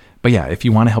 But yeah, if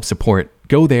you want to help support,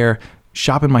 go there,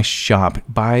 shop in my shop,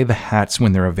 buy the hats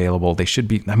when they're available. They should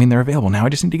be, they're available now. I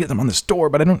just need to get them on the store,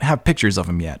 but I don't have pictures of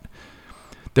them yet.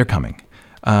 They're coming.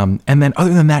 And then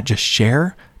other than that, just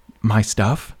share my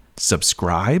stuff,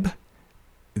 subscribe,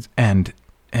 and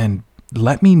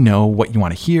let me know what you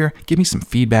want to hear. Give me some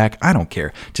feedback. I don't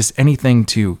care. Just anything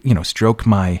to, stroke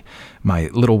my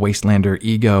little Wastelander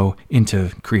ego into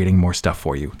creating more stuff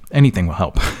for you. Anything will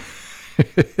help.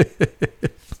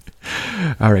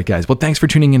 All right, guys. Well, thanks for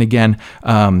tuning in again.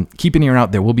 Keep an ear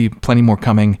out. There will be plenty more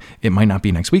coming. It might not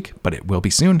be next week, but it will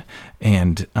be soon.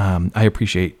 And I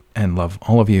appreciate and love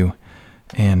all of you.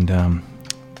 And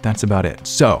that's about it.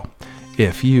 So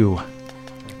if you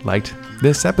liked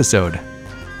this episode,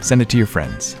 send it to your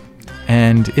friends.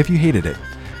 And if you hated it,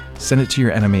 send it to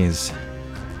your enemies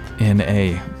in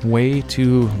a way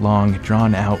too long,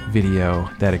 drawn out video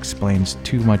that explains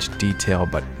too much detail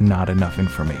but not enough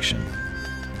information.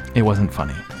 It wasn't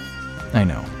funny. I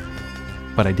know.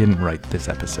 But I didn't write this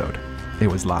episode. It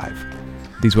was live.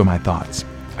 These were my thoughts.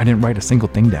 I didn't write a single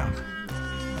thing down,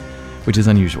 which is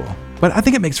unusual. But I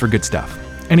think it makes for good stuff.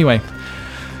 Anyway,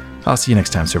 I'll see you next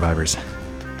time, survivors.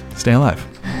 Stay alive.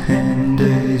 And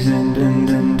days